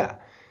 He says, yeah,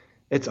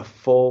 it's a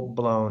full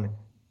blown,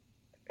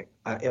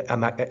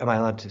 am I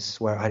allowed to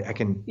swear? I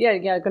can.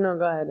 Yeah, no,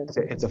 go ahead.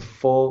 It's a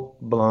full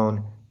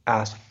blown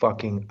ass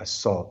fucking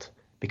assault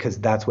because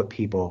that's what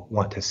people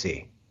want to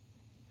see.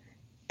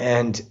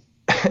 And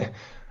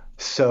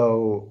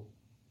so,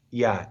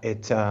 yeah,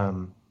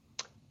 and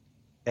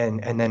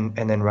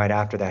then right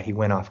after that, he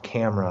went off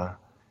camera,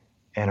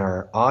 and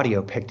our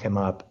audio picked him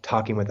up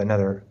talking with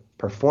another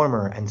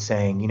performer and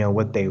saying,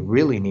 what they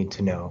really need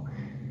to know,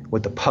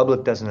 what the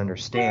public doesn't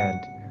understand,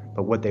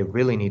 but what they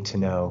really need to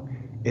know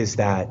is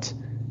that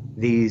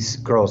these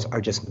girls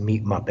are just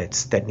meat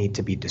muppets that need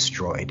to be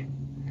destroyed.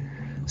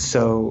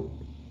 So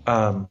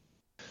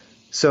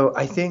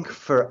I think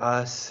for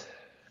us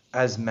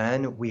as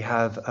men, we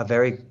have a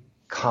very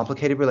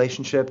complicated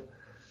relationship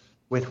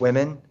with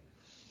women.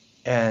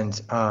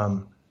 And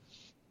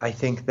I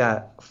think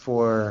that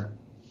for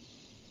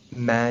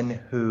men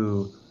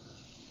who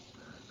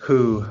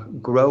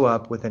grow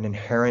up with an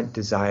inherent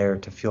desire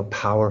to feel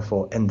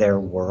powerful in their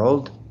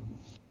world,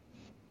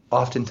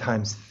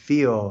 oftentimes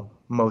feel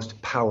most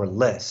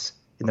powerless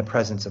in the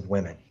presence of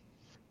women.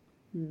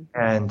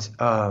 And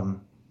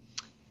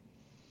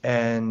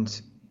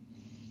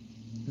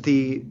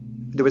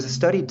there was a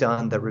study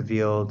done that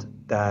revealed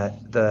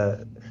that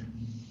the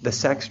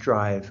sex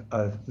drive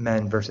of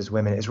men versus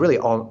women is really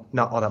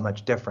not all that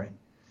much different.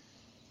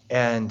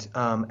 And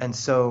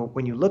so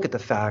when you look at the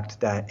fact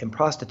that in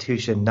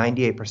prostitution,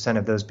 98%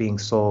 of those being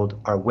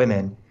sold are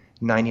women,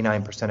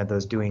 99% of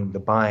those doing the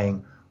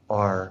buying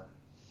are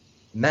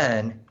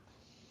men,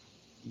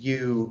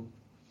 you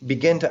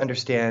begin to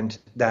understand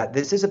that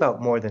this is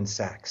about more than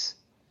sex.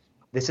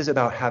 This is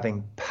about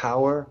having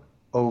power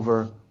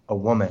over a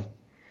woman,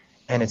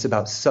 and it's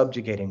about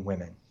subjugating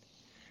women.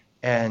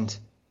 And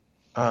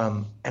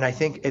I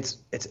think it's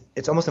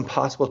almost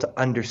impossible to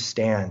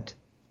understand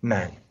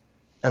men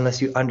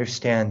unless you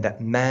understand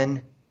that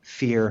men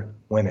fear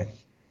women.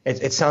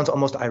 It sounds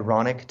almost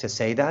ironic to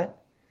say that,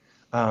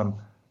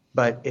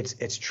 but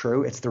it's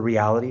true. It's the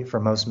reality for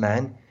most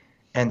men.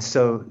 And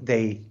so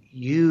they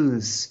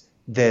use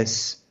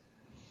this.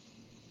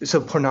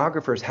 So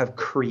pornographers have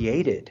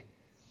created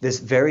this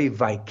very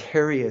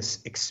vicarious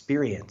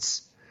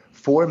experience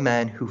for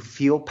men who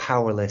feel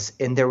powerless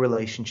in their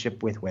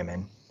relationship with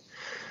women,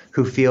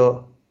 who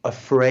feel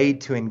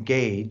afraid to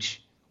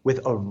engage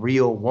with a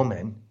real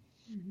woman.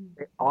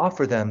 They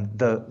offer them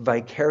the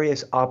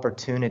vicarious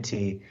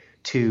opportunity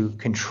to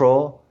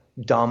control,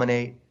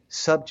 dominate,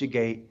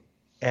 subjugate,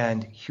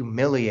 and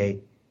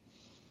humiliate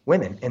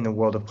women in the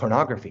world of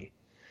pornography.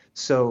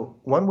 So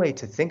one way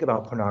to think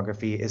about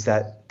pornography is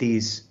that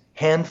these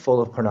handful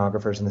of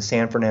pornographers in the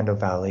San Fernando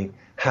Valley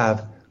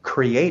have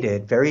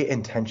created very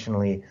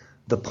intentionally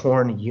the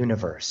porn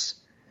universe.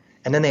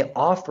 And then they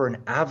offer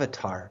an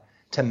avatar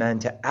to men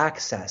to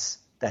access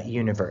that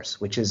universe,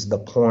 which is the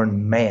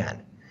porn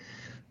man.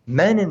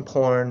 Men in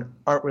porn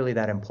aren't really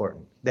that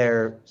important.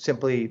 They're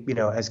simply,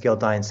 as Gil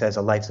Dine says,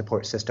 a life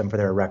support system for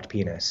their erect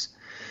penis.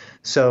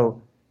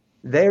 So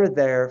they're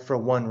there for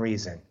one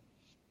reason: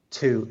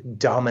 to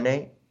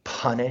dominate,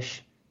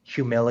 punish,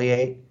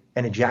 humiliate,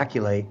 and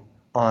ejaculate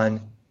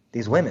on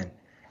these women.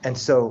 And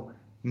so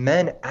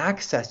men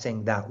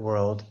accessing that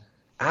world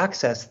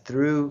access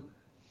through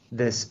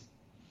this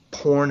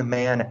porn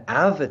man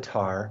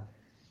avatar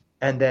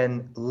and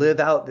then live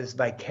out this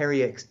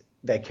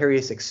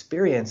vicarious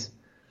experience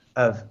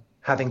of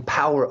having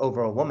power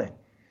over a woman.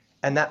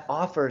 And that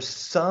offers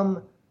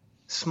some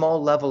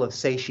small level of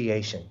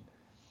satiation.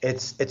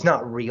 It's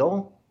not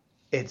real.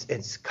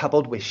 It's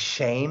coupled with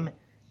shame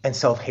and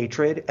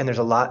self-hatred, and there's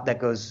a lot that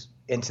goes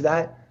into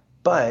that,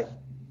 but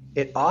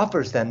it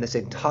offers them this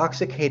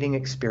intoxicating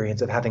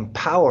experience of being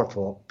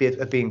powerful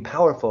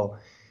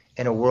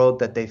in a world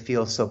that they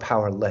feel so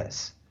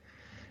powerless.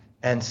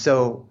 And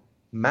so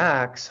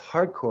Max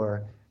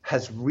Hardcore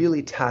has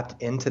really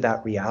tapped into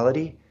that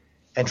reality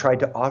and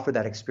tried to offer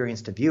that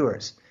experience to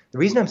viewers. The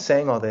reason I'm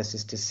saying all this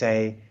is to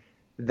say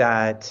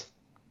that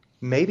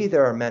maybe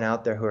there are men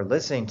out there who are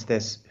listening to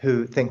this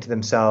who think to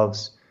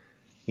themselves,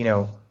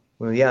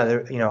 well,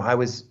 yeah, I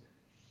was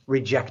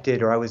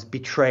rejected, or I was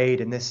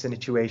betrayed in this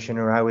situation,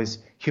 or I was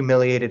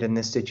humiliated in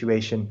this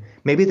situation.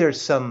 Maybe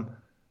there's some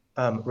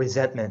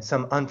resentment,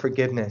 some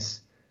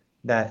unforgiveness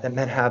that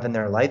men have in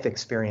their life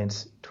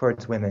experience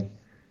towards women.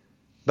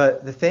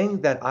 But the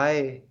thing that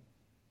I,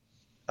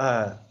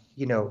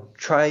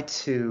 try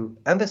to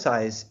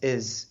emphasize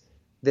is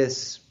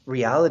this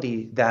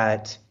reality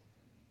that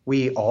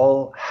we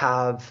all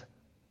have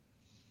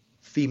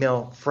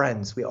female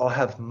friends, we all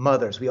have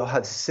mothers, we all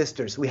have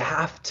sisters. We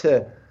have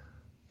to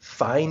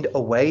find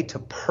a way to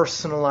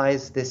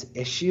personalize this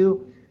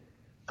issue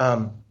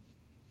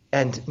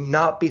and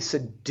not be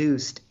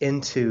seduced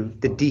into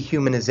the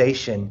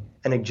dehumanization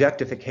and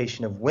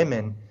objectification of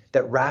women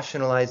that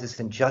rationalizes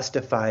and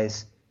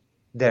justifies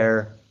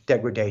their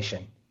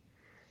degradation.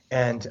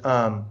 And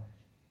I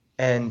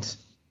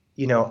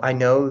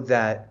know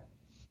that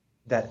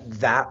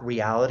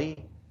reality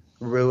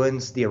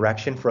ruins the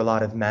erection for a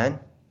lot of men,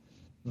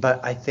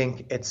 but I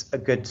think it's a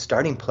good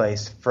starting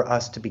place for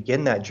us to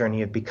begin that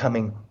journey of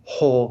becoming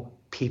whole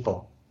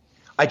people.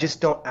 I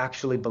just don't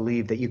actually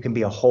believe that you can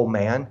be a whole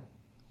man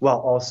while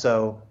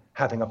also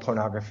having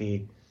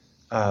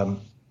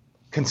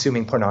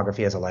consuming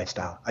pornography as a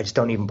lifestyle. I just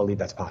don't even believe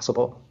that's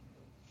possible.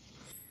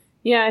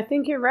 Yeah, I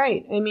think you're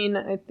right. I mean,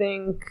 I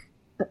think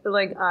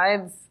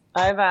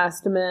I've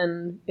asked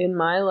men in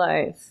my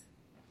life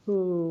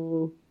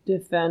who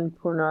defend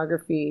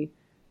pornography,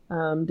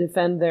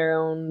 defend their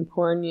own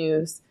porn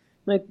use.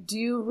 Do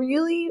you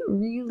really,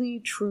 really,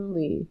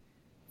 truly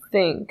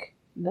think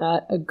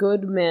that a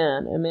good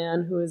man, a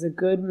man who is a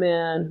good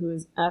man, who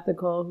is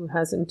ethical, who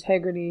has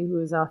integrity, who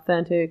is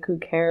authentic, who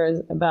cares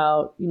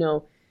about,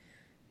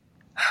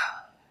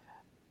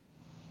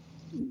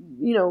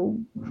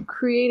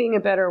 creating a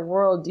better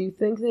world, do you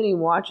think that he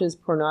watches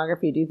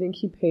pornography? Do you think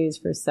he pays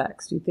for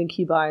sex? Do you think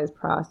he buys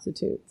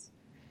prostitutes?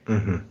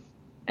 Mm-hmm.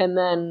 And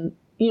then,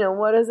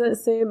 what does that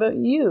say about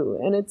you?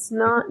 And it's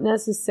not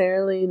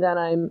necessarily that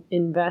I'm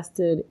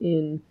invested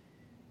in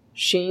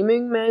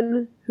shaming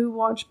men who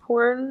watch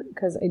porn,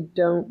 because I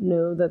don't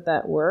know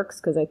that works,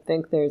 because I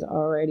think there's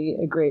already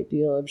a great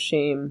deal of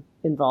shame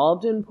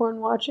involved in porn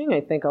watching.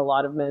 I think a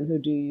lot of men who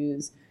do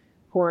use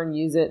porn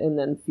use it and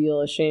then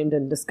feel ashamed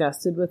and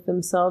disgusted with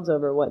themselves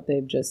over what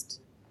they've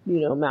just,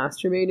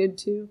 masturbated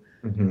to.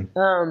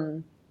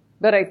 Mm-hmm.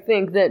 But I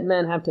think that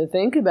men have to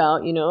think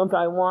about, if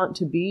I want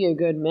to be a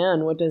good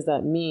man, what does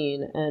that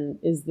mean? And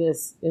is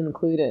this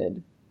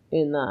included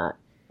in that?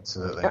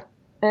 Absolutely.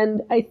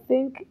 And I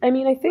think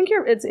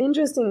it's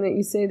interesting that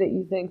you say that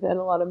you think that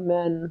a lot of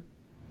men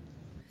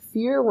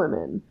fear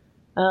women,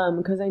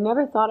 because I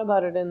never thought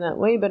about it in that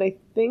way, but I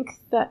think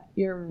that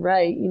you're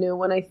right.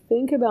 When I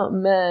think about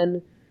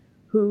men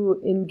who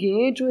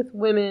engage with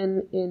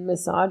women in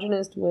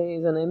misogynist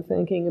ways, and I'm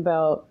thinking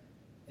about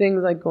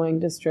things like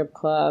going to strip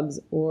clubs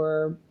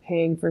or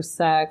paying for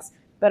sex,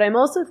 but I'm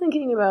also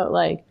thinking about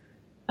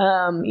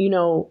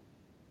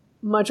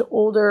much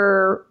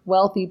older,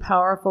 wealthy,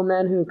 powerful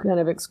men who kind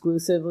of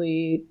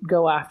exclusively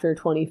go after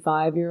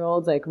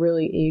 25-year-olds, like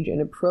really age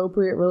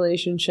inappropriate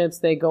relationships.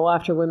 They go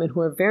after women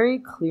who are very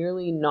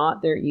clearly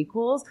not their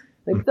equals.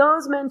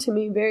 Those men, to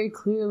me, very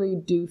clearly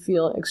do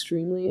feel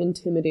extremely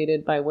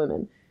intimidated by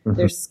women. Mm-hmm.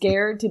 They're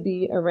scared to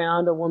be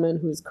around a woman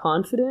who's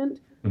confident,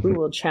 mm-hmm. who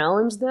will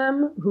challenge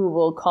them, who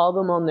will call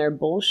them on their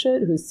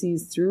bullshit, who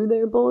sees through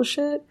their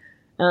bullshit.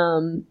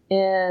 And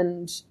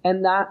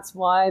that's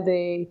why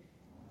they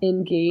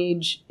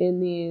engage in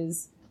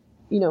these,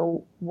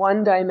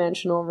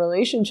 one-dimensional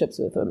relationships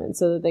with women,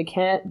 so that they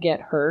can't get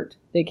hurt,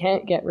 they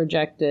can't get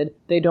rejected,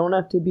 they don't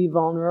have to be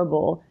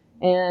vulnerable,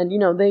 and,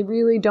 they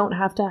really don't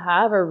have to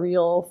have a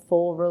real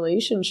full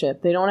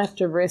relationship. They don't have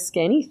to risk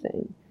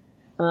anything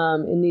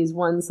in these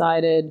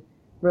one-sided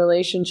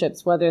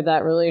relationships, whether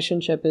that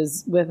relationship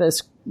is with a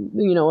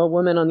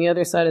woman on the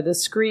other side of the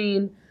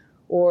screen,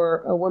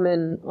 or a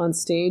woman on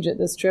stage at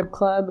the strip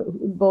club,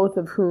 both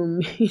of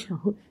whom,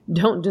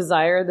 don't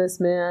desire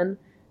this man,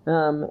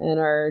 and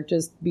are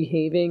just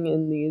behaving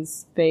in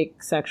these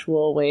fake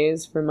sexual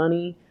ways for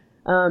money,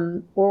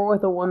 or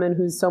with a woman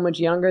who's so much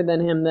younger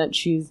than him that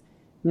she's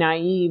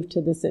naive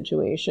to the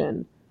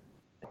situation.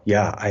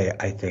 Yeah,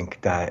 I think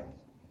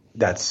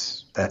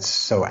that's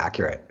so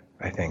accurate.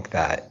 I think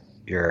that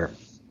you're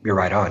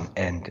right on,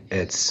 and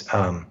it's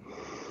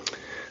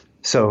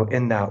so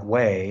in that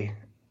way.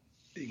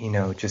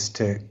 Just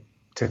to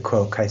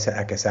quote Kaisa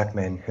Ekis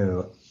Ekman,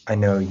 who I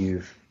know he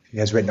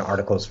has written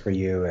articles for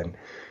you and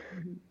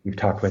you've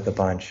talked with a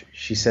bunch.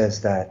 She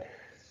says that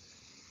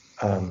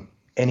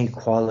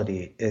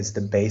inequality is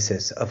the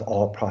basis of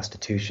all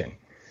prostitution,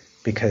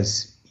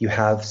 because you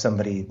have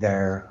somebody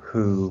there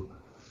who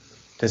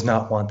does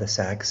not want the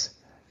sex,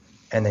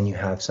 and then you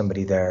have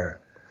somebody there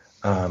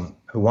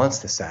who wants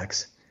the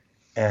sex,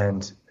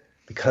 and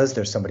because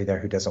there's somebody there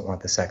who doesn't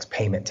want the sex,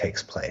 payment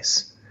takes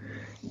place.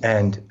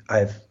 And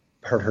I've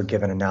heard her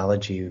give an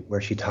analogy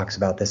where she talks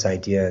about this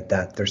idea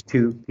that there's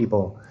two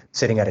people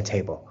sitting at a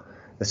table,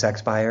 the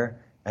sex buyer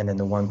and then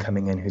the one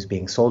coming in who's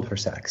being sold for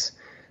sex.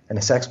 And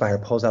the sex buyer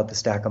pulls out the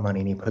stack of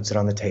money and he puts it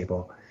on the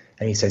table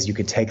and he says, you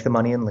can take the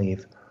money and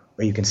leave,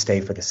 or you can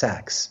stay for the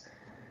sex.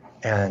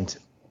 And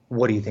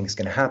what do you think is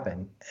going to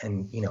happen?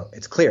 And,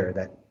 it's clear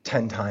that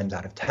 10 times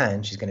out of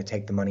 10, she's going to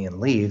take the money and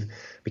leave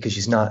because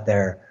she's not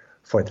there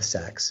for the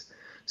sex.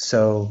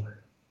 So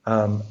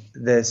I'm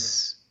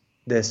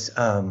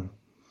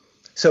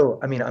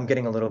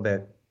getting a little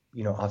bit,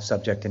 off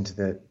subject into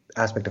the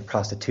aspect of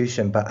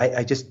prostitution, but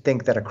I just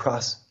think that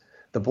across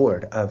the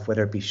board of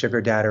whether it be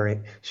sugar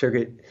daddy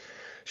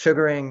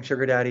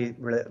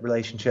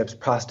relationships,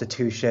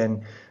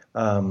 prostitution,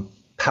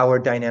 power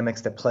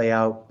dynamics that play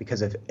out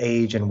because of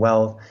age and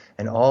wealth,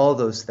 and all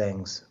those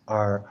things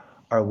are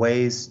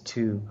ways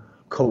to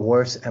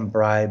coerce and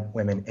bribe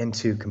women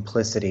into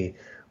complicity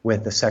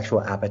with the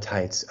sexual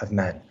appetites of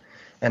men.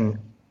 And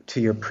to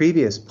your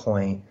previous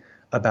point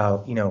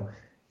about,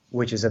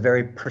 which is a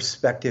very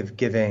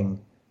perspective-giving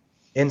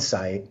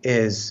insight,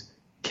 is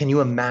can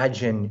you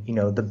imagine,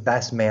 the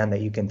best man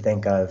that you can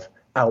think of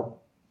out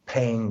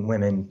paying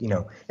women,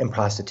 in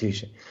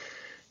prostitution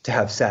to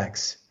have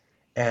sex?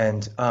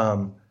 And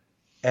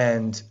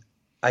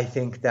I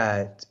think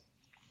that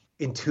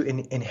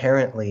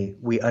inherently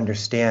we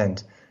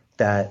understand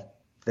that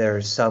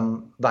there's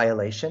some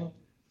violation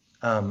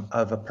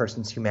of a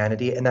person's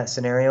humanity in that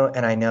scenario.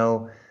 And I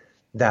know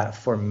that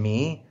for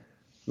me,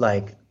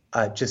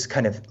 just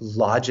kind of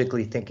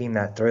logically thinking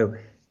that through,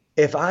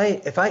 if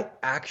I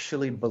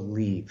actually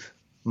believe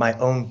my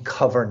own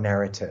cover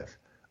narrative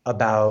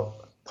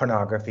about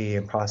pornography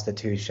and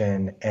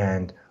prostitution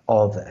and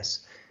all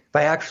this, if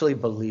I actually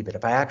believe it,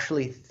 if I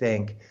actually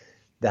think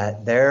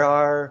that there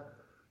are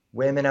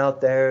women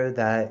out there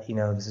that,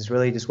 this is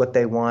really just what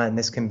they want, and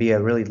this can be a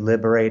really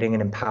liberating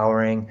and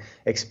empowering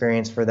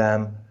experience for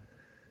them,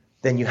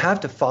 then you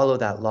have to follow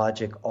that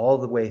logic all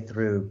the way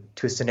through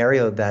to a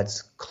scenario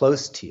that's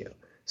close to you.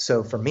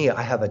 So for me,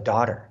 I have a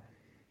daughter,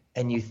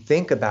 and you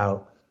think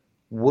about,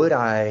 would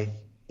I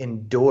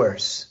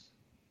endorse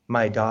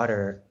my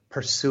daughter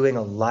pursuing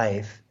a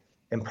life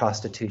in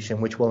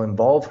prostitution, which will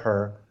involve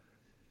her,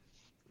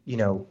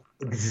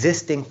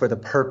 existing for the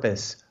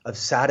purpose of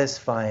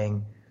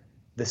satisfying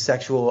the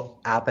sexual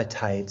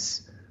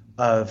appetites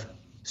of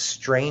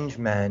strange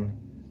men,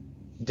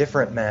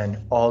 different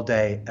men, all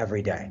day,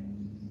 every day?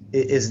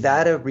 Is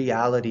that a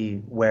reality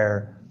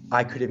where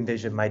I could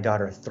envision my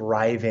daughter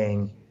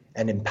thriving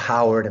and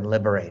empowered and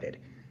liberated?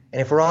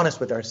 And if we're honest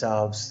with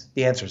ourselves,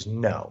 the answer is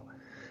no.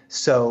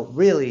 So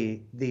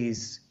really,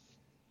 these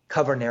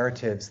cover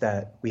narratives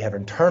that we have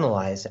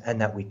internalized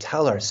and that we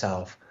tell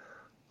ourselves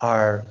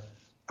are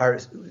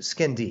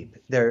skin deep.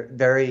 They're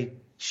very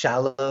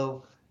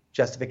shallow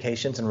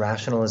justifications and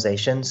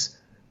rationalizations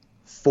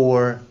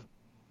for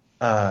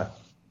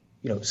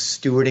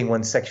stewarding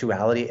one's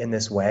sexuality in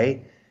this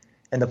way.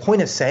 And the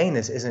point of saying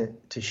this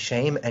isn't to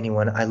shame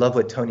anyone. I love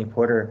what Tony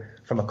Porter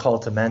from A Call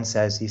to Men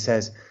says. He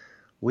says,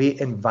 we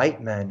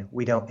invite men,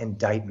 we don't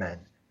indict men.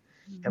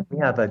 Mm-hmm. And we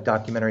have a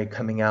documentary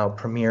coming out,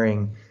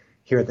 premiering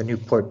here at the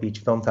Newport Beach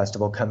Film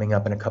Festival coming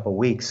up in a couple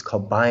weeks,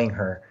 called Buying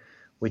Her,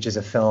 which is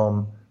a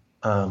film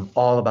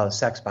all about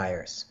sex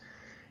buyers.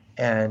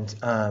 And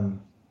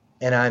I'm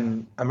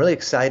really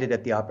excited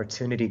at the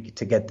opportunity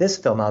to get this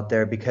film out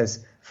there,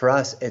 because for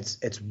us,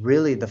 it's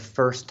really the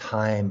first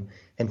time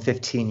in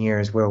 15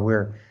 years where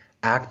we're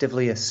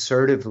actively,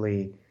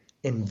 assertively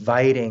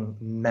inviting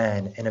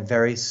men in a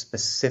very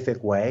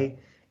specific way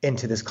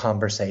into this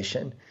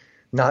conversation,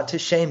 not to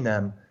shame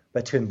them,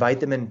 but to invite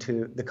them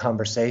into the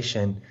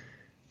conversation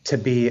to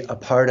be a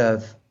part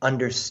of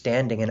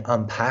understanding and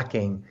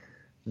unpacking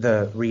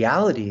the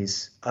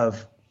realities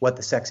of what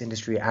the sex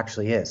industry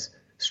actually is.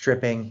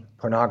 Stripping,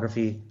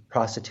 pornography,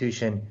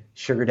 prostitution,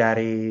 sugar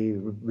daddy,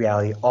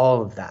 reality,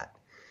 all of that.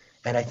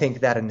 And I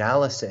think that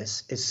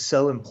analysis is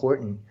so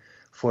important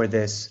for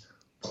this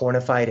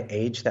pornified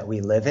age that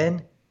we live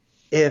in,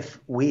 if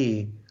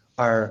we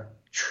are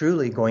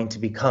truly going to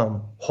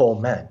become whole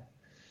men.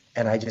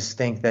 And I just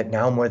think that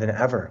now more than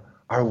ever,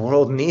 our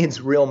world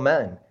needs real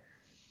men.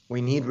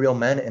 We need real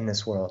men in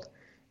this world,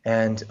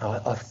 and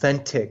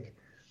authentic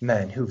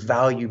men who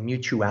value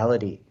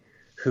mutuality,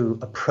 who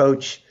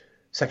approach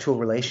sexual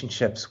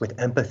relationships with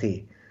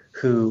empathy,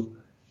 who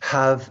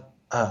have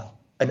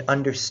an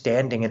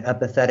understanding and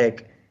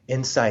empathetic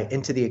insight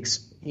into the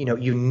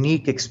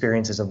unique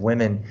experiences of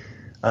women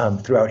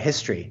throughout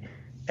history,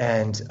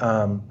 and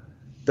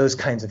those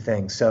kinds of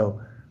things.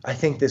 So I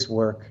think this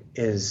work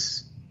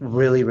is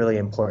really, really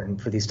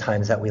important for these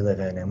times that we live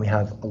in, and we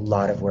have a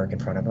lot of work in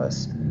front of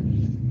us.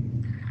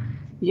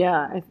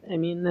 Yeah, I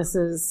mean, this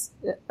is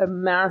a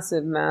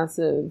massive,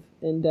 massive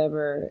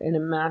endeavor in a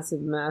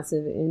massive,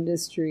 massive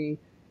industry.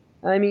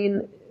 I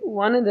mean,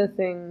 one of the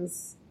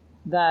things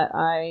that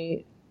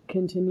I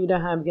continue to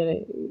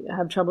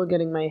have trouble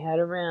getting my head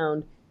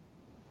around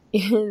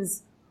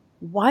is,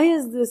 why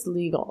is this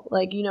legal?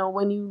 Like, you know,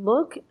 when you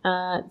look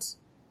at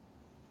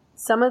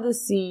some of the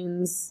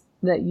scenes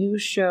that you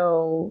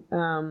show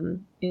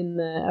in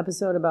the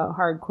episode about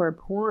hardcore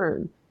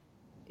porn,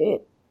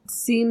 it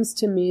seems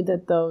to me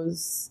that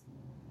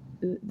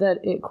that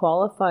it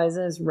qualifies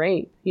as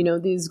rape. You know,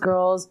 these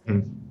girls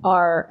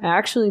are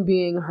actually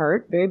being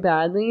hurt very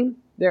badly.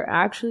 They're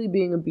actually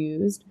being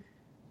abused.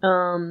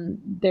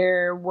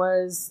 There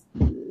was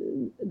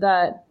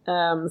that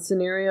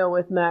scenario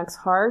with Max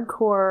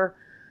Hardcore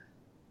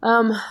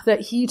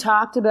that he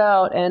talked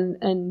about,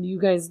 and you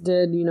guys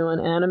did, you know, an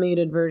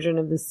animated version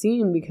of the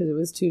scene because it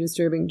was too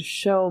disturbing to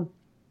show.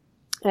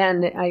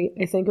 And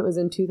I think it was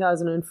in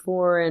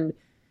 2004, and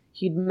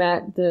he'd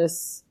met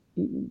this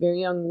very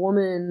young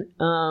woman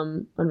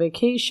on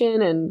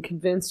vacation and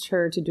convinced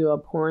her to do a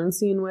porn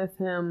scene with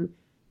him,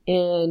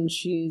 and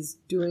she's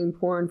doing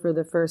porn for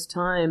the first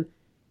time.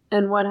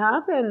 And what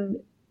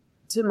happened,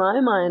 to my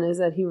mind, is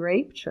that he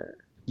raped her.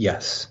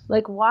 Yes.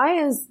 Like, why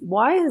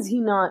is he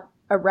not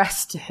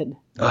arrested?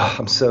 Oh,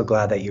 I'm so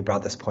glad that you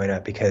brought this point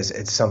up, because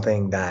it's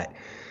something that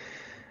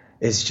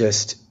is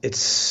just, it's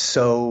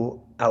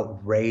so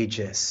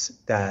outrageous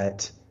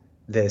that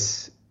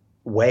this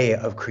way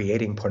of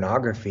creating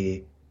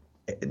pornography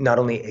not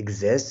only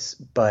exists,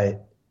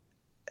 but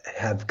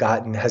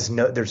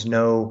there's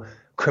no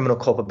criminal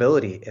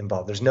culpability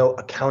involved. There's no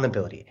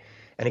accountability.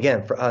 And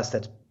again, for us,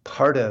 that's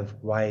part of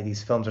why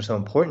these films are so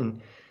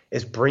important,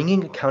 is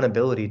bringing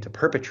accountability to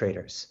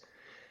perpetrators.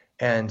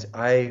 And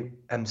I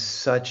am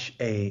such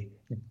a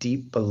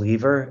deep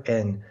believer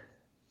in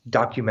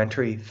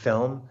documentary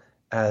film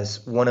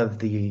as one of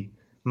the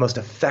most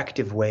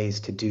effective ways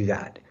to do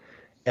that.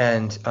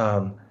 And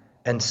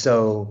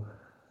so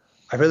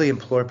I really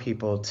implore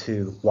people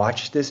to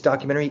watch this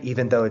documentary,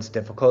 even though it's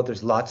difficult.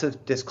 There's lots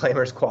of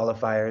disclaimers,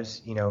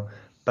 qualifiers, you know,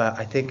 but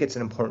I think it's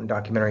an important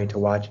documentary to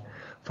watch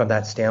from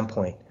that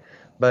standpoint.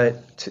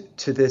 But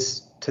to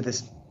this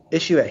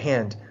issue at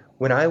hand,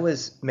 when I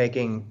was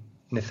making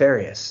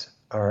Nefarious,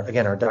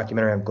 our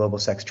documentary on global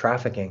sex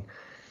trafficking,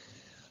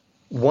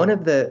 one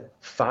of the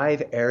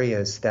 5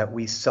 areas that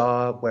we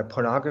saw where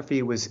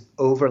pornography was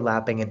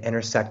overlapping and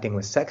intersecting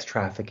with sex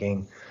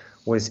trafficking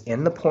was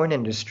in the porn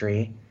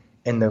industry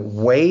and the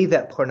way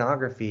that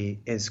pornography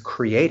is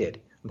created.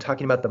 I'm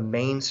talking about the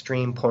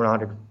mainstream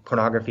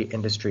pornography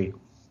industry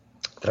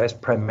that is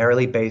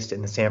primarily based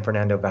in the San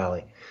Fernando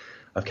Valley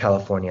of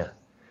California.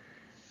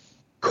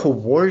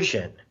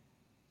 Coercion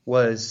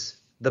was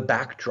the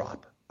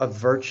backdrop of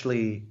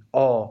virtually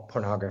all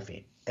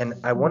pornography. And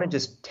I want to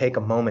just take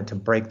a moment to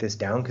break this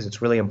down, because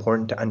it's really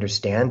important to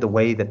understand the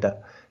way that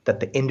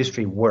the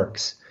industry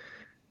works.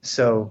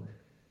 So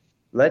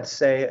let's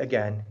say,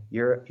 again,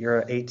 you're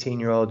an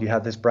 18-year-old, you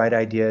have this bright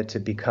idea to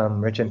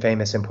become rich and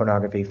famous in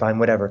pornography, fine,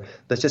 whatever.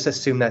 Let's just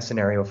assume that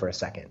scenario for a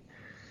second.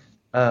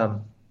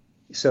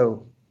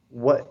 So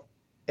what,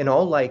 in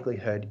all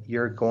likelihood,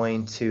 you're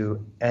going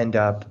to end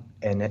up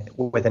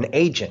with an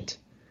agent.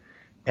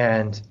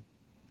 And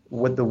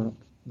what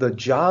the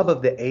job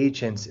of the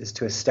agents is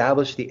to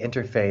establish the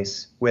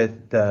interface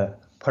with the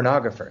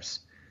pornographers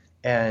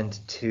and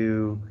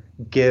to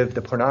give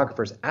the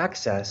pornographers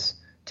access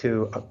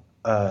to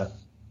a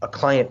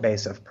client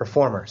base of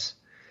performers.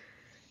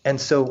 And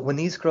so when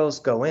these girls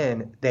go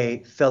in, they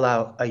fill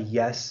out a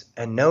yes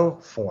and no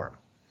form.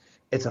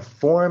 It's a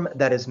form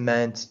that is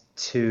meant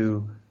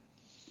to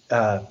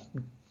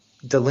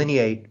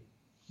delineate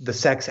the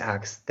sex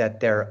acts that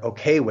they're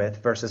okay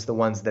with versus the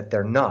ones that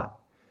they're not.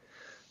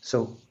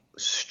 So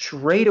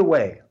straight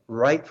away,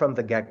 right from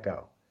the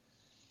get-go,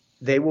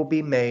 they will be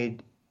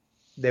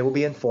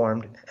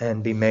informed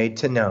and be made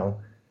to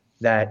know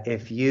that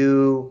if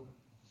you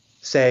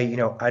say, you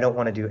know, I don't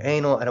want to do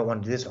anal, I don't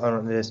want to do this, I don't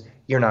want to do this,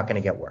 you're not going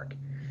to get work.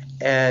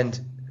 And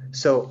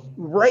so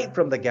right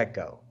from the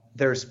get-go,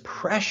 there's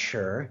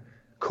pressure,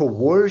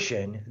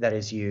 coercion that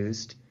is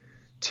used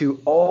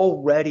to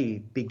already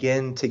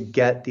begin to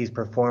get these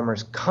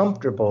performers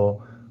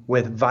comfortable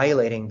with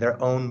violating their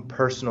own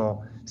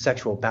personal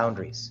sexual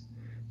boundaries.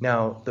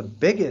 Now, the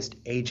biggest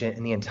agent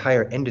in the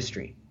entire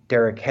industry,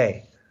 Derek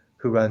Hay,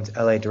 who runs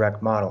LA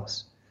Direct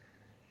Models,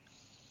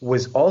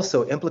 was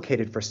also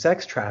implicated for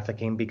sex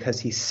trafficking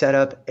because he set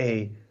up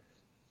a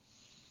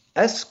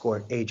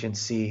escort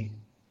agency,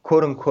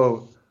 quote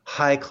unquote,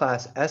 high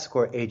class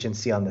escort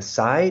agency on the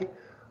side,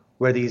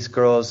 where these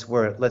girls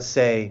were, let's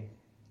say,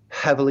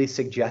 heavily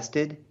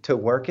suggested to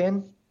work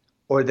in,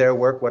 or their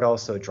work would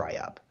also dry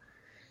up.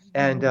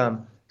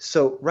 And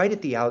so right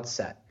at the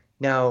outset,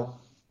 now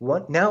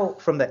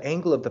from the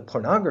angle of the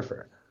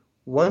pornographer,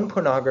 one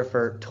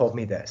pornographer told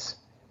me this.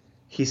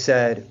 He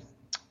said,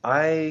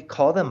 I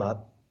call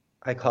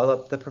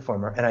up the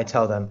performer and I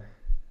tell them,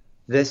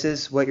 this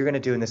is what you're going to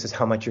do and this is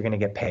how much you're going to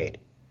get paid.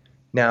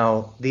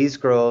 Now, these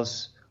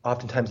girls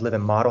oftentimes live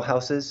in model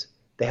houses.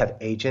 They have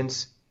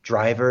agents,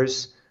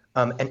 drivers,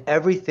 and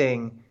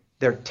everything.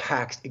 They're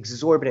taxed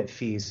exorbitant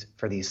fees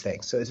for these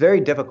things. So it's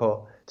very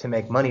difficult to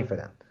make money for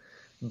them.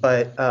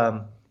 But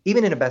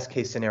even in a best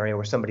case scenario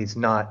where somebody's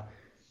not,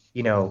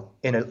 in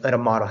a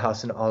model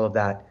house and all of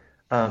that,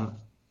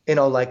 in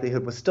all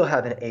likelihood will still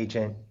have an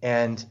agent,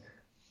 and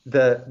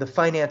the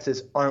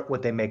finances aren't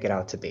what they make it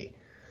out to be.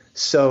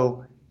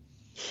 So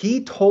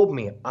he told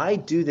me, I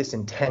do this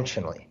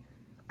intentionally.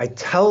 I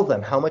tell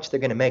them how much they're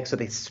going to make, so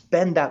they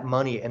spend that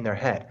money in their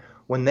head.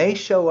 When they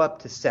show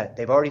up to set,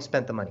 they've already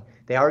spent the money.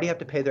 They already have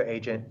to pay their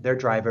agent, their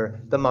driver,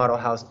 the model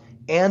house,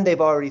 and they've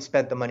already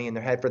spent the money in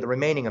their head for the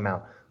remaining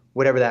amount,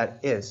 whatever that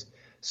is.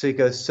 So he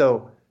goes,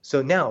 so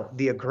now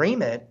the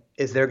agreement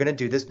is they're going to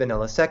do this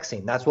vanilla sex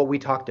scene. That's what we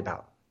talked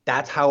about.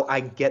 That's how I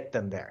get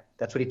them there.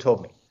 That's what he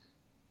told me.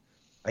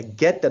 I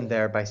get them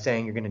there by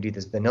saying you're going to do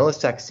this vanilla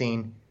sex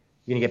scene.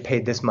 You're going to get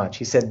paid this much.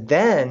 He said,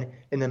 then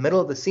in the middle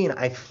of the scene,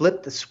 I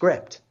flip the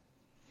script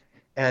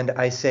and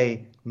I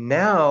say,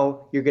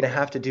 now you're going to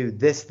have to do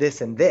this,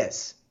 this, and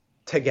this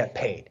to get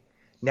paid.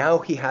 Now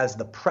he has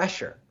the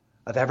pressure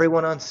of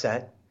everyone on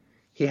set.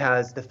 He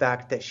has the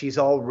fact that she's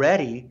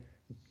already,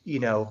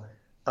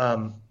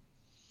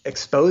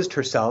 exposed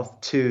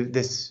herself to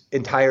this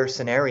entire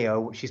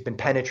scenario. She's been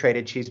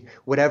penetrated.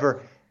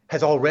 Whatever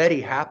has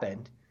already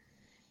happened.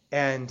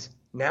 And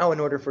now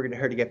in order for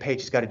her to get paid,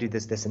 she's got to do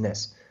this, this, and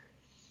this.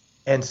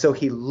 And so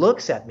he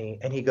looks at me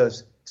and he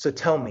goes, so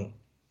tell me,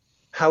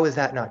 how is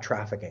that not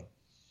trafficking?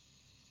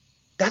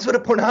 That's what a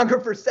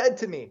pornographer said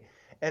to me.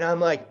 And I'm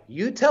like,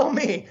 you tell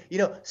me,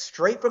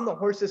 straight from the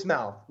horse's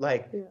mouth.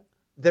 Like,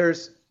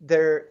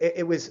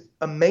 it was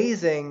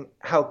amazing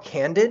how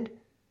candid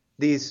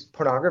these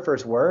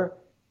pornographers were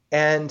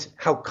and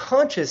how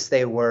conscious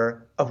they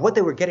were of what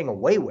they were getting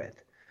away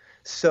with.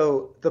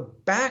 So the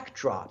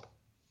backdrop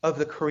of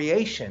the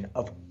creation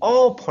of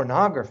all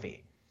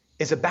pornography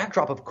is a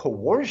backdrop of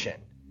coercion.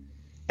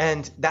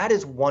 And that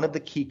is one of the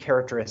key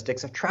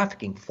characteristics of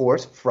trafficking: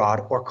 force,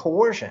 fraud, or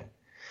coercion.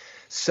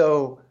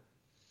 So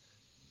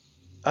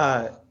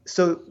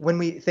when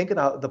we think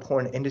about the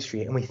porn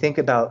industry and we think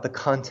about the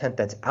content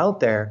that's out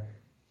there,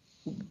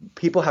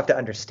 people have to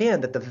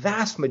understand that the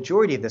vast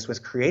majority of this was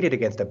created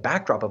against a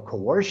backdrop of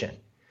coercion.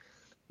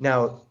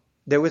 Now,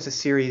 there was a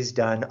series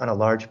done on a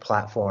large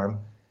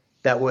platform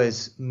that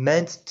was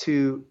meant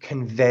to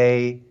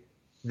convey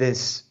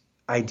this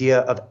idea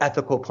of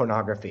ethical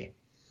pornography.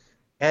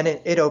 And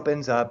it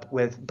opens up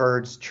with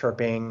birds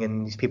chirping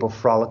and these people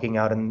frolicking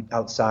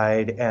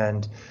outside,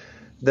 and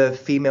the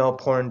female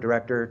porn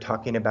director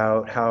talking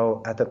about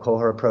how ethical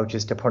her approach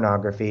is to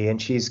pornography, and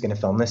she's going to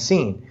film this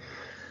scene.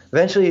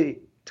 Eventually,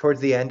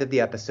 towards the end of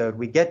the episode,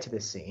 we get to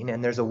this scene,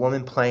 and there's a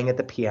woman playing at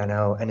the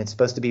piano, and it's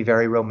supposed to be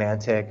very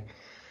romantic.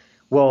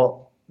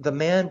 Well, the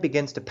man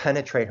begins to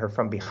penetrate her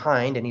from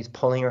behind, and he's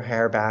pulling her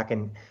hair back,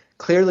 and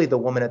clearly the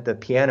woman at the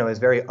piano is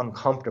very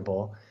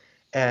uncomfortable.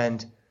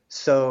 And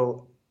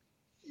so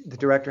the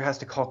director has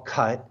to call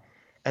cut,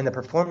 and the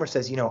performer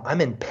says, I'm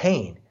in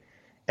pain.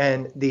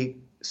 And the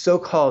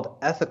so-called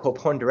ethical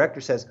porn director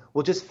says,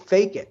 well, just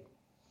fake it.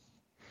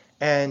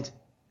 And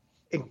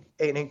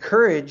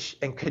encourage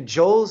and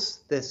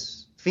cajoles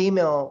this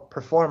female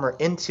performer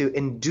into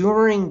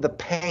enduring the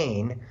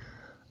pain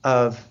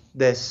of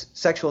this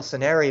sexual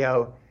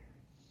scenario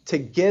to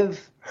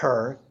give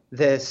her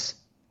this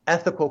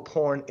ethical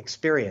porn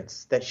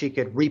experience that she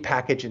could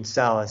repackage and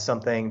sell as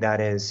something that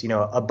is,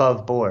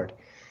 above board.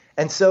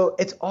 And so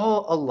it's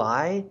all a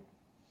lie.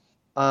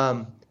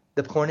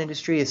 The porn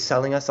industry is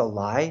selling us a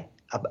lie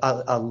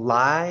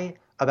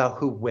about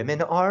who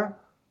women are,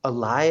 a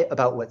lie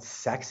about what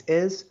sex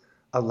is,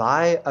 a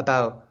lie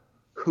about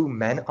who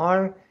men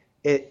are.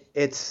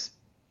 It's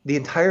the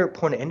entire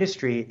porn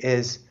industry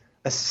is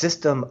a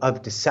system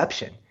of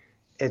deception.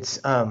 It's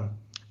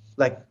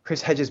like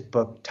Chris Hedges'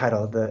 book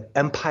titled The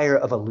Empire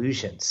of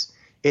Illusions.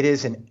 It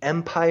is an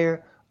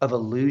empire of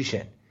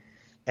illusion.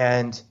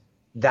 And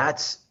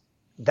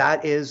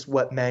that is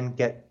what men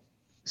get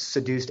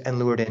seduced and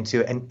lured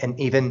into, and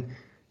even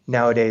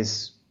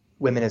nowadays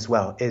women as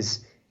well,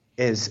 is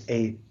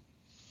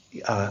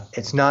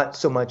it's not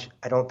so much,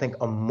 I don't think,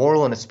 a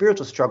moral and a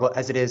spiritual struggle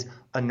as it is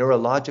a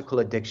neurological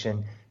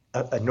addiction,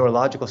 a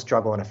neurological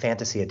struggle and a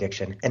fantasy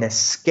addiction, an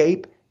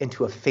escape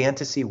into a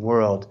fantasy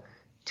world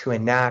to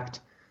enact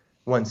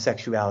one's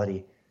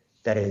sexuality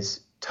that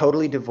is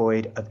totally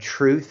devoid of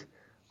truth,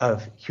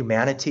 of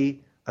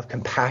humanity, of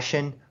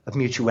compassion, of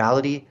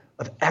mutuality,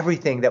 of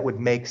everything that would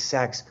make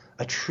sex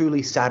a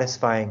truly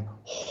satisfying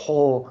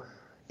whole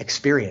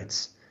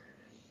experience.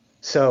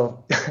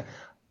 So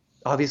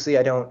obviously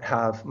I don't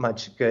have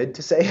much good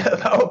to say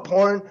about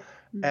porn.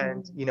 Mm-hmm.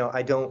 And,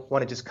 I don't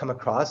want to just come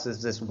across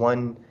as this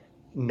one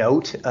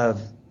note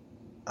of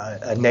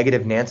a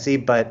negative Nancy,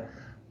 but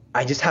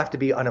I just have to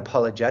be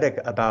unapologetic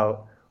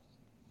about,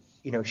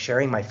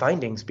 sharing my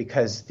findings,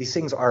 because these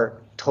things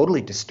are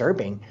totally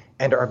disturbing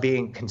and are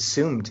being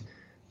consumed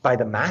by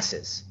the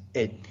masses.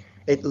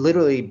 It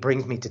literally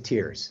brings me to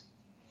tears.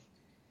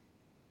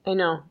 I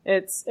know.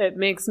 It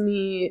makes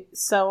me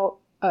so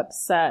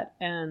upset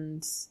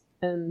and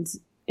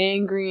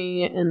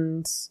angry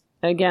and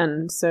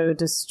again so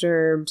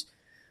disturbed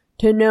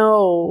to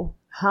know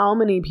how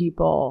many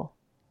people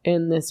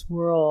in this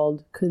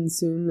world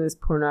consume this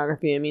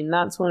pornography. I mean,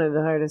 that's one of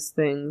the hardest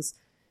things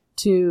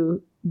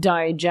to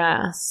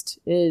digest,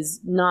 is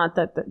not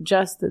that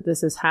just that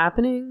this is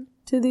happening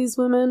to these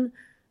women,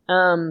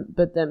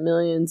 but that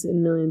millions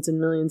and millions and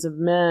millions of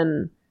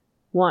men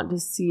want to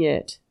see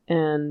it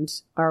and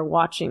are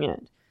watching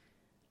it.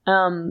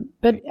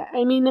 But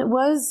I mean, it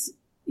was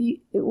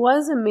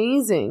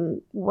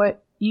amazing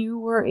what you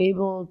were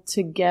able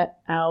to get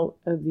out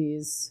of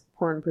these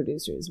porn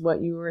producers,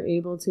 what you were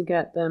able to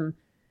get them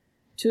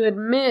to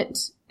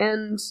admit,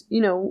 and,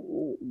 you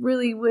know,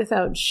 really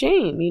without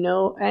shame, you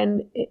know,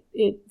 and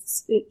it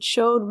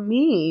showed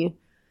me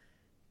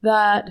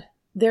that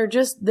they're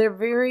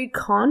very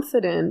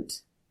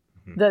confident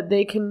that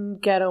they can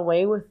get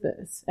away with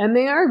this, and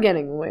they are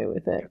getting away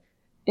with it.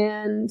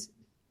 And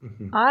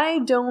I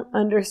don't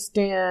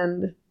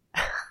understand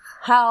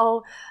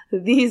how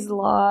these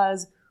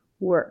laws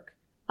work.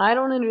 I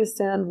don't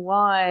understand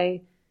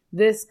why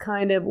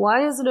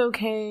why is it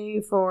okay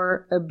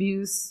for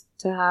abuse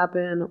to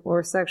happen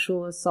or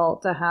sexual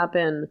assault to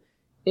happen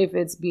if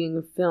it's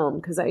being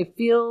filmed? Because I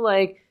feel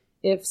like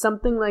if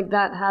something like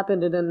that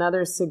happened in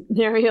another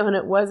scenario and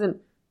it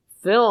wasn't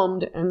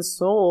filmed and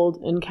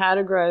sold and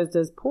categorized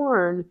as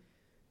porn,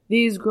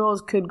 these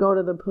girls could go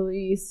to the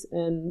police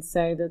and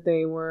say that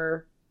they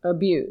were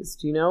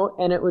abused, you know,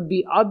 and it would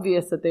be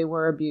obvious that they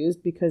were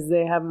abused because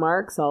they have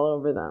marks all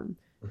over them.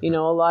 You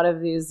know, a lot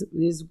of these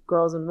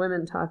girls and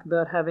women talk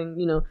about having,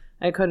 you know,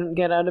 I couldn't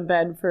get out of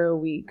bed for a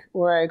week,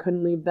 or I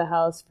couldn't leave the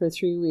house for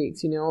 3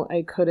 weeks. You know,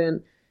 I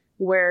couldn't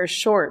wear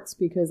shorts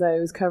because I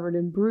was covered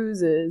in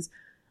bruises.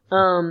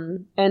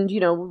 And, you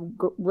know,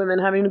 women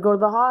having to go to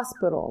the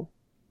hospital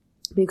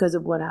because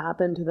of what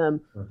happened to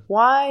them.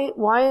 Why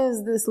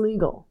is this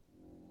legal?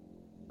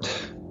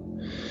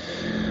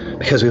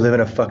 Because we live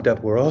in a fucked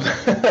up world.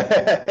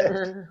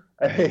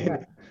 I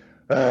mean,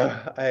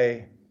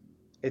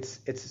 it's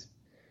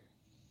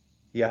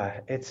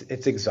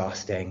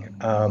exhausting.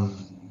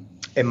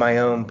 In my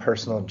own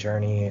personal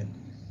journey,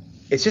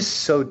 it's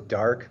just so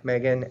dark,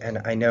 Megan. And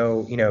I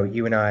know, you know,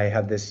 you and I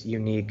have this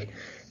unique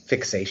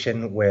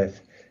fixation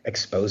with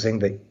exposing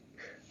the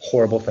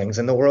horrible things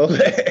in the world.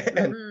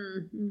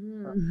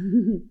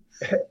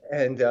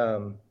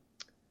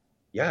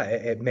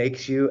 It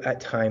makes you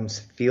at times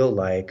feel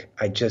like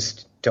I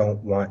just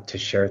don't want to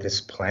share this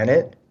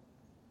planet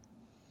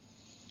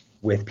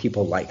with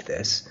people like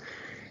this.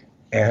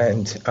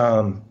 And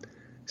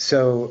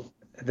so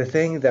the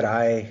thing that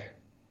I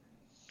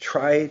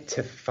try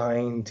to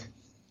find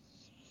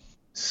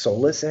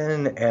solace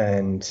in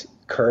and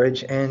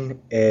courage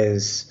in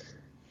is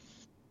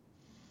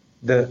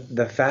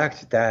the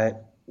fact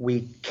that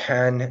we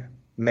can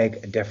make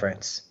a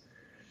difference.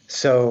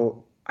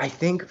 So I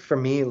think for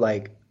me,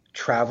 like,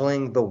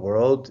 traveling the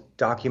world,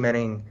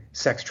 documenting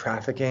sex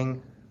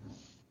trafficking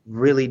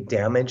really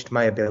damaged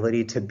my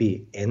ability to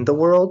be in the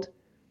world,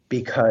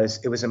 because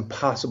it was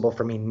impossible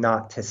for me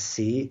not to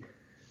see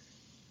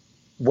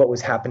what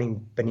was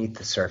happening beneath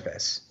the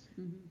surface,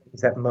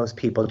 that most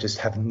people just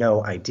have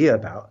no idea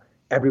about.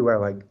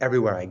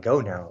 Everywhere I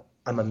go now,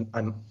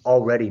 I'm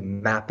already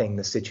mapping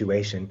the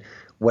situation,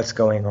 what's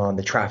going on,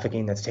 the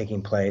trafficking that's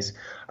taking place.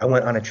 I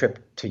went on a trip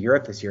to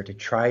Europe this year to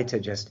try to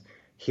just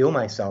heal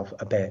myself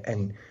a bit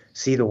and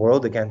see the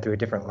world again through a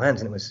different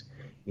lens. And it was,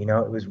 you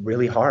know, it was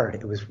really hard.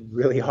 It was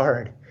really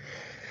hard.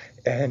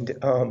 And,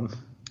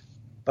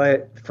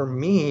 but for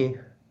me,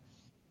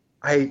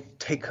 I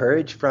take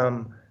courage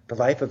from the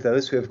life of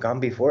those who have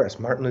gone before us: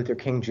 Martin Luther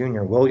King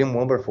Jr., William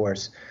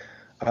Wilberforce.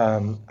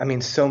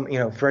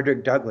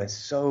 Frederick Douglass.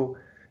 So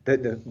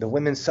the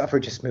women's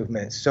suffragist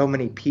movement. So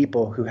many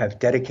people who have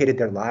dedicated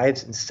their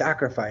lives and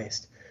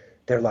sacrificed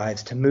their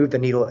lives to move the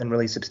needle in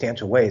really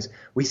substantial ways.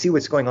 We see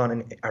what's going on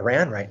in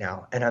Iran right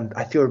now, and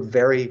I feel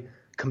very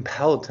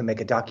compelled to make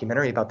a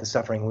documentary about the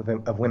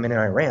suffering of women in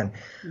Iran.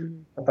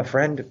 A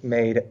friend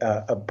made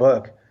a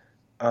book,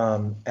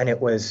 and it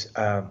was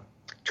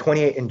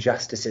 28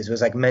 Injustices. It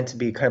was like meant to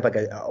be kind of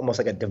like almost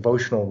like a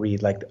devotional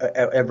read, like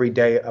every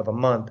day of a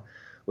month,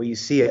 where you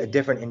see a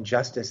different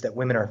injustice that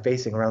women are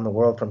facing around the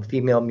world, from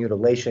female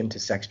mutilation to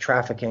sex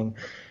trafficking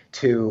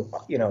to,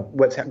 you know,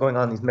 what's going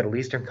on in these Middle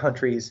Eastern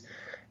countries.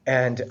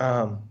 And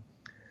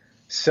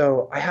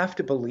so I have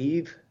to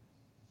believe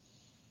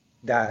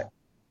that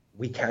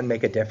we can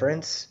make a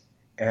difference.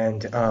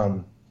 And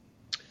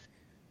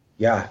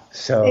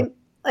so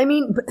I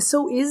mean,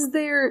 so is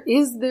there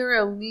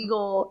a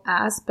legal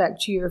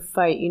aspect to your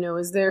fight? You know,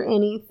 is there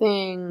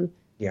anything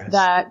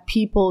that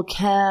people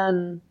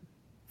can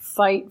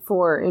fight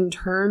for in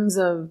terms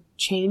of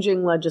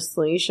changing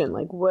legislation?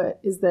 Like, what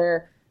is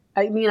there?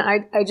 I mean,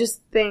 I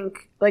just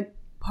think, like,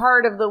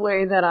 part of the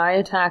way that I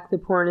attack the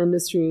porn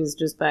industry is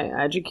just by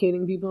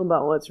educating people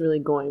about what's really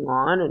going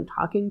on and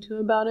talking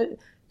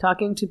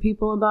to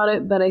people about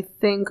it. But I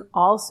think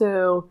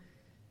also,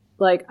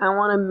 like, I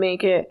want to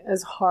make it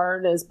as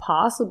hard as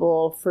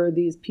possible for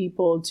these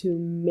people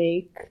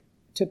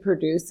to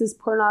produce this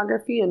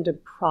pornography and to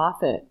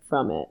profit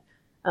from it.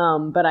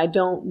 But I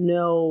don't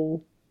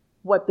know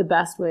what the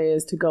best way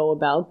is to go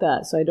about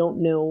that. So I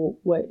don't know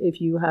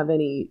if you have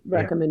any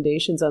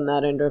recommendations on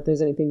that end, or if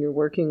there's anything you're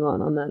working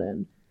on that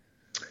end.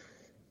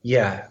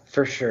 Yeah,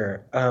 for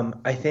sure.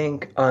 I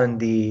think on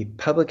the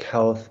public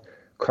health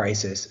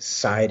crisis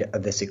side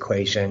of this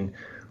equation,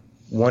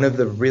 one of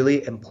the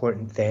really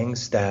important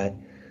things that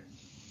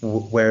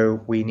where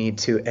we need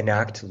to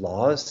enact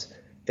laws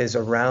is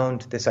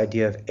around this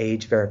idea of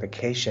age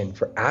verification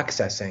for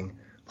accessing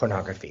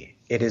pornography.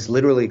 It is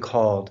literally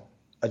called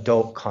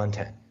adult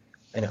content.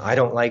 And I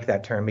don't like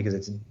that term because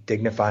it's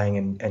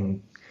dignifying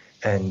and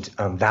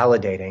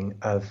validating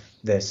of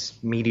this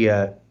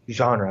media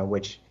genre,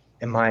 which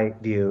in my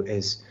view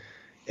is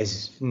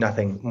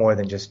nothing more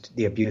than just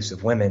the abuse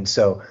of women.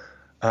 So,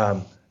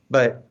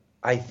 but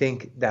I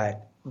think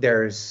that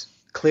there's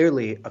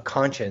clearly a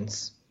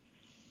conscience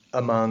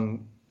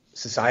among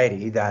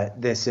society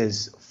that this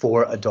is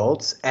for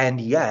adults, and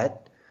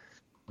yet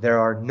there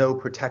are no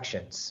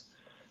protections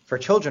for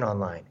children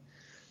online.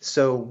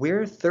 So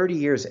we're 30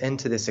 years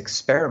into this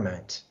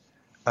experiment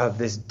of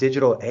this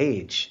digital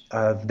age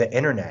of the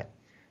internet,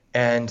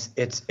 and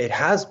it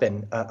has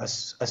been a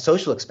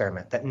social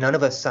experiment that none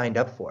of us signed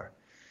up for.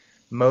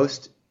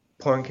 Most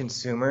porn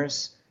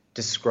consumers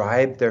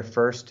describe their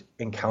first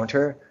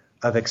encounter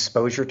of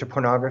exposure to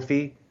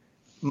pornography,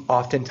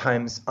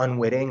 oftentimes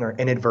unwitting or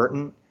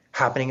inadvertent,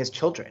 happening as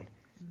children.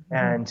 Mm-hmm.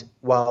 And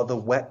while the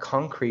wet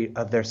concrete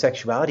of their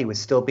sexuality was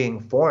still being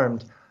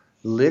formed,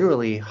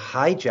 literally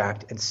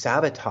hijacked and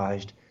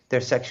sabotaged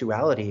their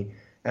sexuality,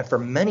 and for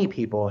many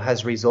people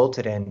has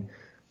resulted in,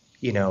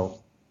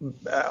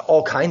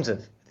 all kinds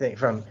of things,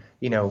 from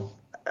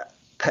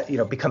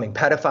becoming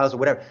pedophiles or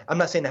whatever. I'm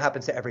not saying that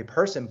happens to every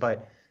person,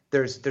 but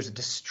there's a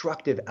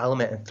destructive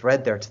element and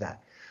thread there to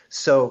that.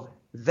 So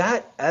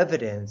that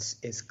evidence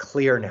is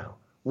clear now.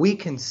 We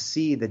can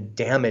see the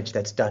damage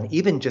that's done,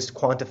 even just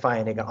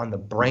quantifying it on the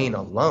brain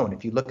alone.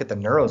 If you look at the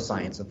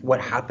neuroscience of what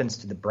happens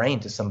to the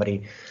brain to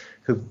somebody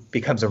who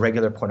becomes a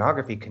regular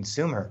pornography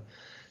consumer.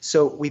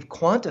 So we've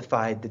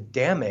quantified the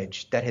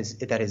damage that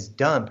is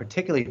done,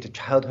 particularly to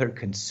childhood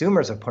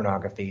consumers of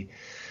pornography.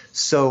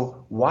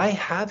 So why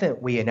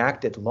haven't we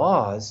enacted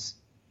laws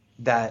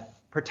that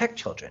protect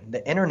children?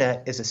 The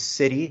internet is a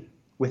city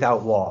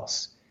without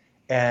walls.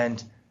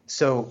 And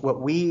so what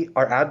we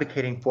are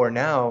advocating for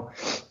now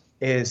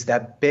is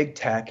that big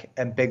tech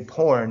and big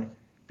porn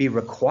be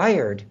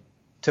required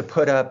to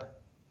put up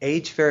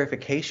age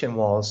verification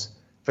walls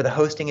for the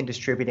hosting and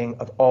distributing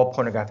of all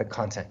pornographic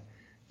content.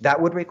 That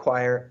would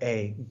require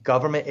a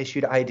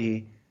government-issued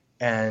ID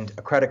and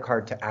a credit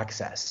card to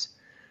access.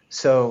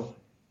 So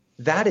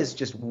that is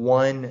just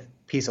one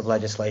piece of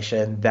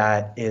legislation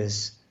that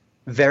is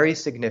very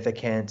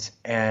significant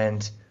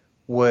and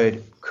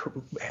would,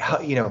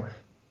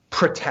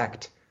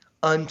 protect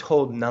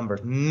untold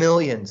numbers,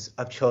 millions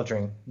of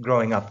children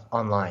growing up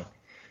online.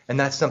 And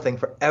that's something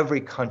for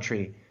every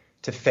country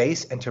to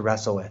face and to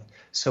wrestle with.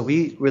 So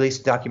we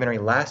released a documentary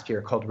last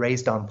year called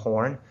Raised on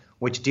Porn,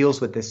 which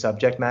deals with this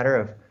subject matter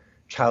of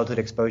childhood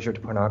exposure to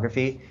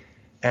pornography.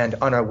 And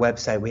on our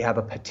website, we have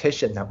a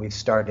petition that we've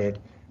started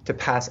to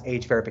pass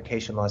age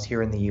verification laws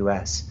here in the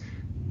US.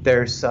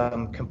 There's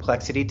some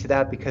complexity to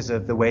that because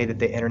of the way that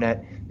the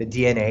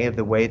DNA of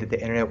the way that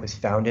the internet was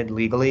founded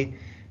legally.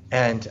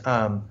 And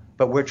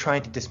but we're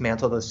trying to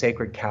dismantle those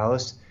sacred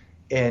cows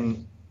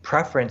in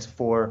preference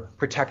for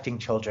protecting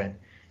children.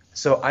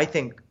 So I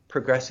think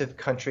progressive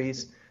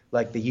countries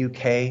like the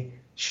UK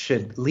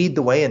should lead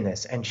the way in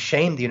this and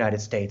shame the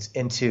United States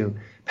into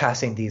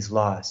passing these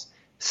laws.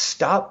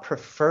 Stop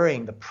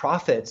preferring the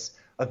profits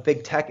of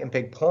big tech and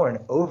big porn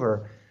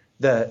over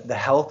the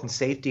health and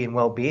safety and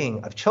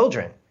well-being of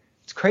children.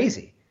 It's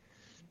crazy.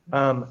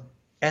 And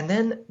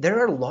then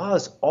there are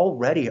laws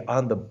already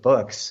on the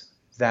books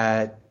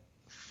that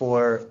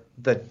for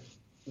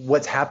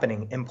what's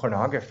happening in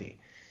pornography.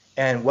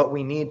 And what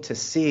we need to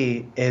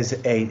see is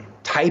a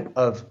type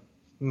of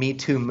Me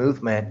Too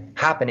movement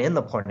happen in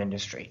the porn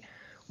industry,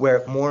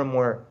 where more and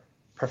more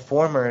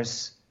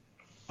performers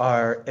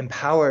are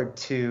empowered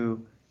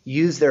to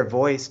use their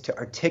voice to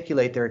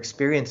articulate their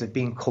experience of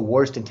being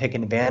coerced and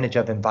taken advantage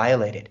of and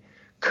violated.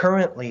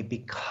 Currently,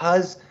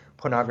 because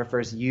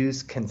pornographers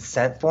use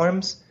consent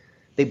forms,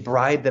 they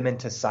bribe them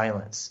into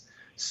silence.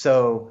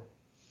 So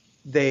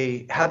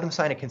they have them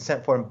sign a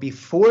consent form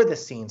before the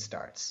scene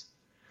starts.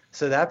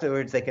 So that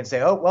afterwards they can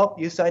say, oh, well,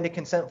 you signed a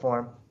consent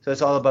form, so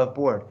it's all above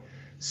board.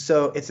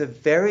 So it's a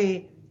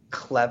very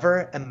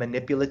clever and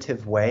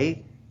manipulative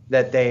way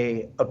that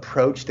they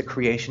approach the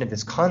creation of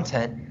this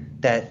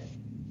content that,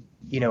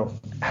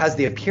 has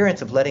the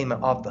appearance of letting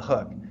them off the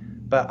hook.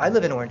 But I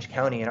live in Orange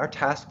County, and our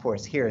task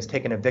force here has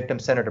taken a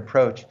victim-centered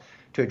approach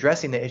to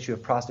addressing the issue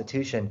of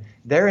prostitution.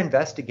 Their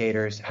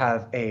investigators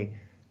have a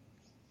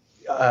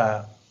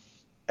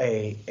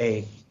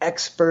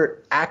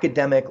expert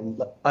academic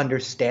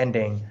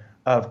understanding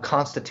of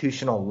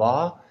constitutional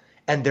law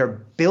And they're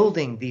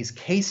building these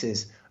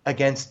cases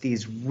against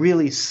these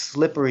really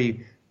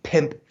slippery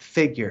pimp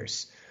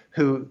figures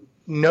who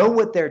know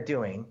what they're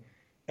doing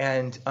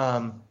and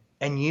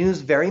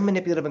use very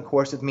manipulative and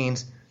coercive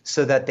means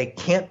so that they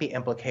can't be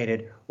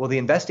implicated. Well, the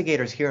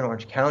investigators here in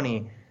Orange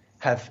County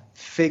have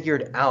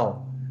figured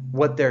out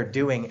what they're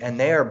doing, and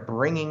they are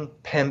bringing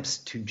pimps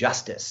to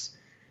justice,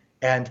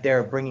 and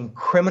they're bringing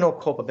criminal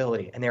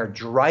culpability, and they're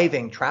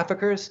driving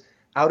traffickers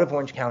out of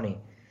Orange County.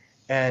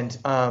 And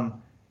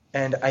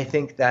I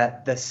think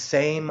that the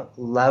same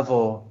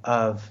level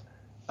of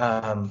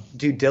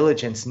due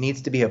diligence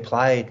needs to be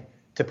applied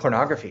to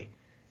pornography,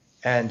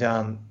 and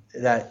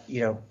that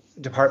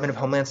Department of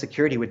Homeland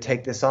Security would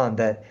take this on,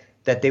 that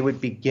they would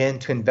begin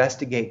to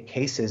investigate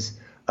cases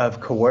of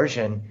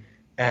coercion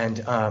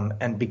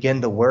and begin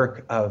the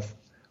work of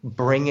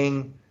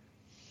bringing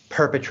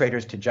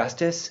perpetrators to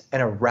justice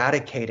and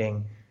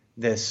eradicating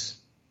this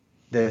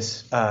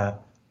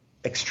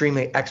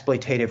extremely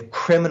exploitative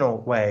criminal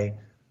way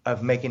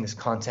of making this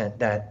content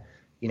that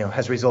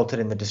has resulted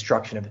in the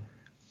destruction of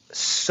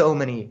so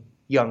many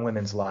young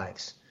women's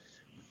lives.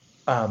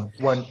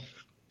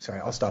 Sorry,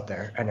 I'll stop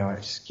there. I know I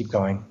just keep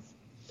going.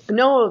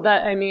 No,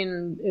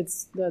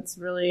 that's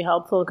really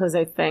helpful, because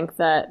I think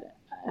that,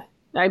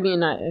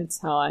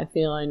 it's how I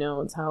feel. I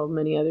know it's how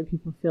many other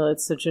people feel.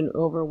 It's such an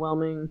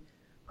overwhelming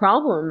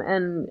problem,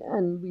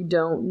 and we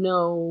don't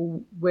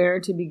know where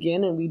to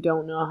begin, and we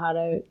don't know how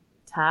to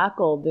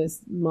tackle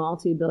this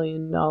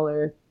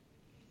multi-billion-dollar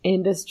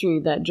industry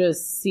that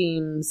just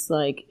seems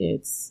like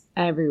it's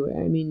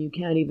everywhere. You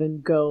can't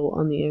even go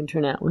on the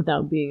internet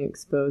without being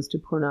exposed to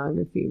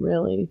pornography,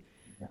 really.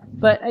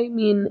 But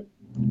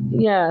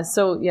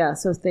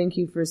so thank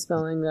you for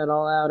spelling that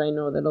all out. I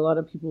know that a lot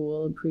of people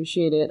will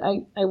appreciate it.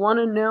 I want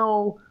to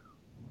know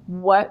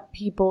what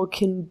people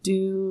can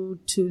do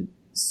to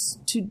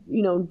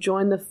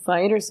join the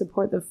fight or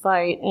support the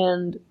fight,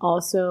 and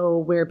also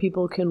where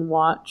people can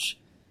watch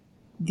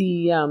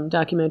the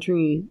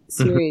documentary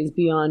series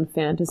Beyond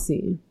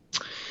Fantasy.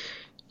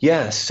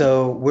 Yeah,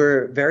 so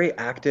we're very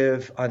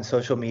active on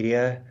social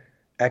media.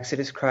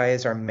 Exodus Cry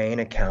is our main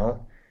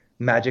account.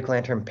 Magic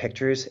Lantern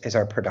Pictures is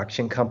our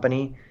production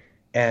company,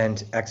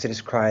 and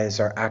Exodus Cry is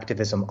our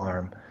activism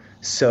arm.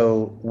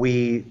 So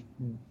we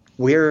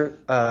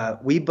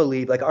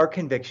believe, like, our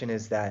conviction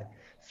is that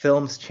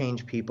films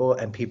change people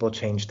and people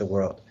change the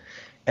world.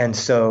 And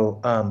so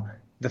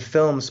the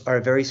films are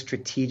a very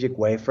strategic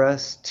way for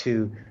us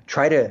to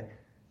try to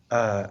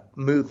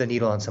move the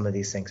needle on some of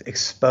these things,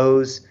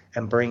 expose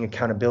and bring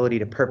accountability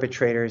to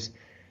perpetrators,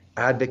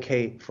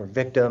 advocate for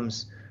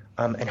victims,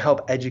 and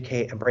help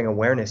educate and bring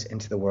awareness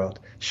into the world,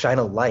 shine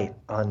a light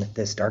on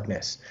this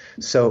darkness.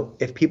 So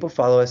if people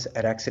follow us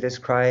at Exodus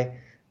Cry,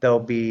 they'll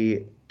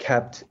be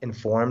kept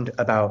informed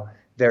about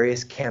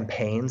various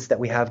campaigns that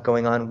we have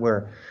going on.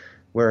 We're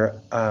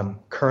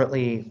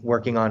currently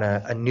working on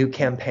a new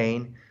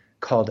campaign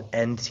called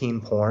End Teen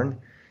Porn,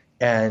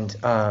 and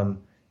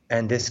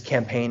this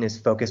campaign is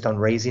focused on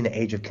raising the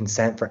age of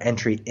consent for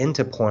entry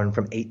into porn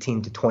from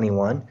 18 to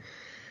 21.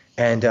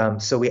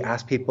 And so we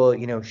ask people,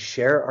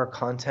 share our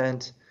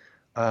content,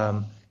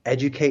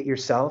 educate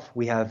yourself.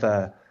 We have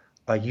a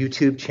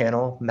YouTube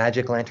channel,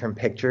 Magic Lantern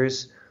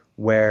Pictures,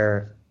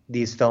 where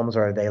these films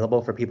are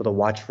available for people to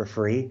watch for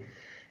free.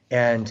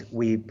 And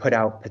we put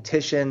out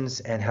petitions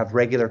and have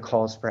regular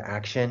calls for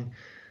action.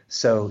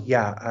 So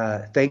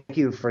thank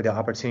you for the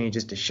opportunity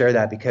just to share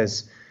that,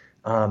 because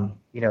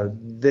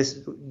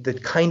the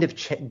kind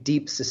of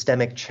deep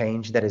systemic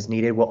change that is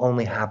needed will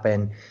only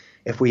happen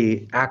if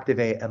we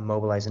activate and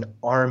mobilize an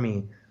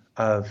army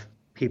of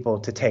people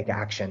to take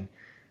action.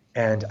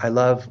 And I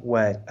love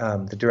what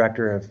the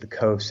director of The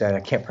Cove said. I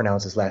can't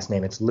pronounce his last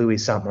name. It's Louis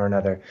something or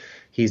another.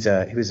 He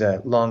was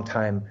a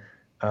longtime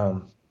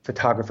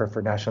photographer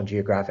for National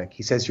Geographic.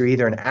 He says, you're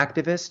either an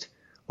activist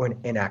or an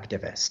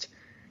inactivist.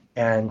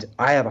 And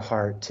I have a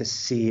heart to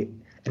see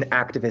an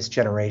activist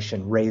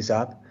generation raise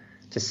up,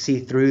 to see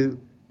through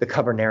the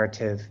cover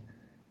narrative,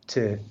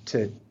 to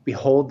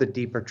behold the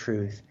deeper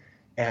truth,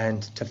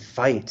 and to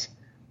fight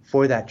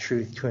for that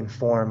truth to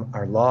inform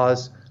our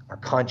laws, our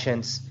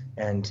conscience,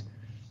 and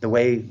the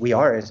way we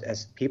are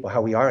as people,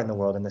 how we are in the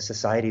world and the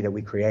society that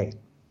we create.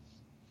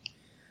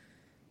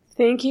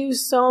 Thank you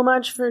so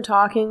much for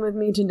talking with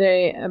me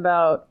today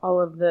about all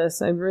of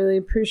this. I really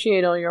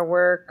appreciate all your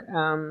work.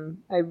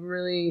 I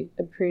really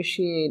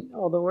appreciate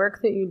all the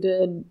work that you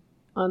did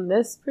on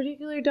this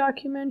particular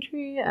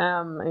documentary.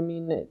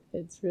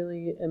 It's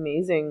really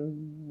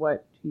amazing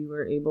what you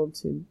were able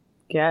to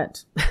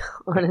get.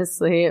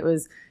 Honestly, it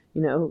was,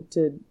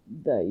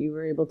 that you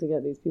were able to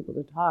get these people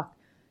to talk.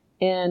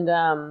 And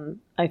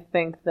I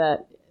think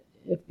that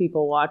if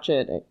people watch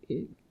it,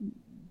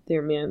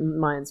 their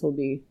minds will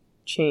be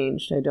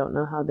changed. I don't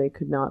know how they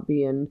could not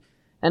be. And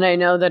I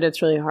know that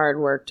it's really hard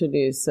work to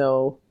do.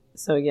 So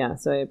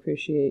I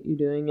appreciate you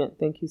doing it.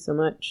 Thank you so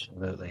much.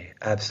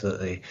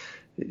 Absolutely.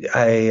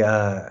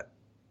 I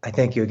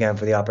thank you again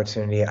for the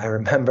opportunity. I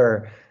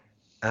remember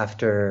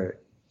after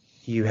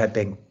you had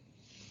been,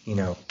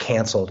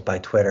 canceled by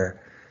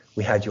Twitter,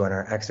 we had you on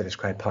our Exodus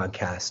Cry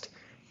podcast.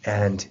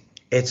 And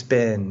it's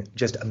been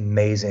just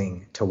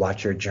amazing to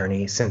watch your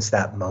journey since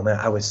that moment.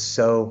 I was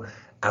so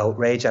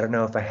outraged. I don't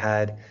know if I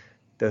had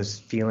those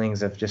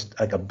feelings of just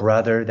like a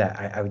brother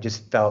that I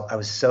just felt I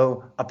was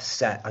so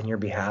upset on your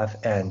behalf.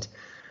 And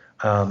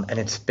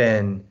it's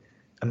been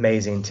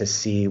amazing to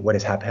see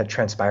what had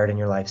transpired in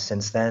your life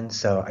since then.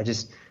 So I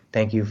just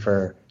thank you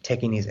for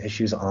taking these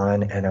issues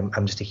on. And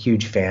I'm just a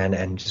huge fan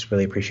and just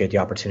really appreciate the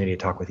opportunity to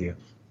talk with you.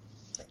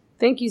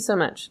 Thank you so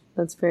much.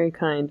 That's very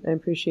kind. I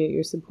appreciate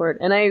your support.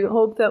 And I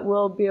hope that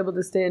we'll be able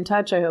to stay in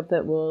touch. I hope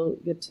that we'll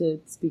get to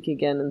speak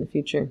again in the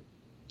future.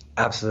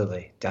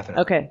 Absolutely.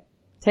 Definitely. Okay.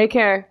 Take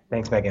care.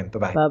 Thanks, Meghan.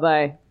 Bye-bye.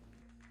 Bye-bye.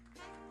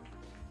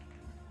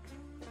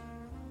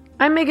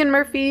 I'm Meghan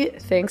Murphy.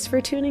 Thanks for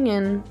tuning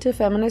in to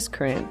Feminist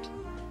Current.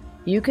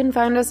 You can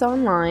find us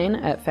online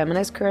at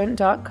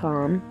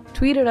feministcurrent.com,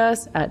 tweet at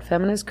us at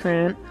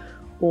feministcurrent,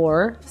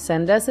 or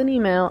send us an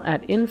email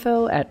at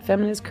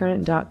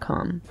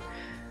info@feministcurrent.com.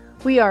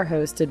 We are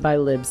hosted by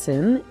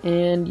Libsyn,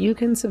 and you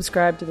can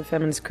subscribe to the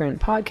Feminist Current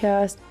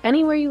podcast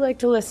anywhere you like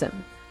to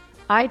listen.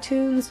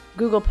 iTunes,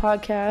 Google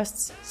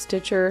Podcasts,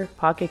 Stitcher,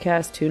 Pocket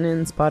Cast,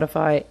 TuneIn,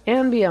 Spotify,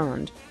 and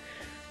beyond.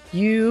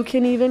 You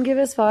can even give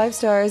us 5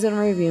 stars and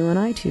a review on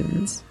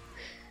iTunes.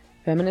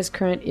 Feminist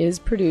Current is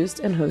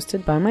produced and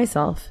hosted by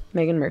myself,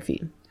 Meghan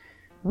Murphy.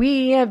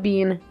 We have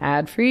been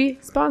ad-free,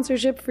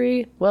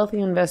 sponsorship-free,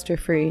 wealthy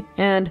investor-free,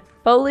 and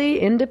fully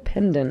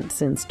independent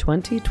since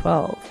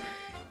 2012.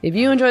 If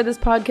you enjoyed this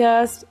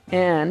podcast,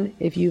 and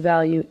if you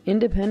value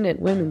independent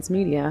women's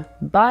media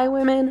by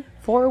women,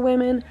 for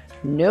women,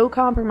 no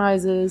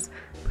compromises,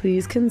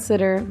 please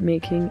consider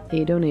making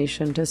a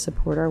donation to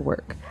support our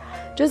work.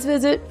 Just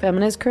visit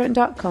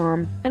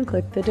feministcurrent.com and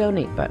click the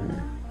donate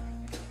button.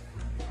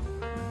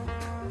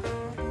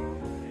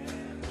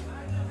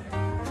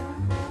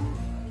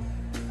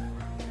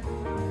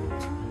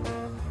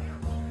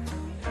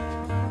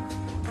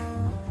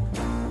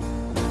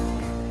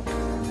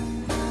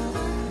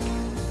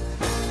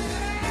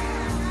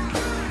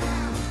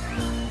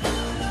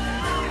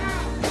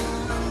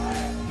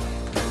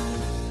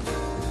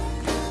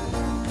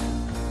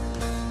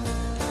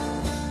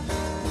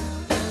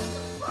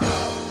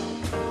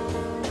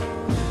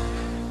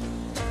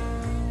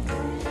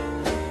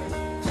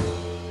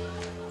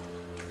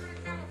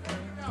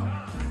 No.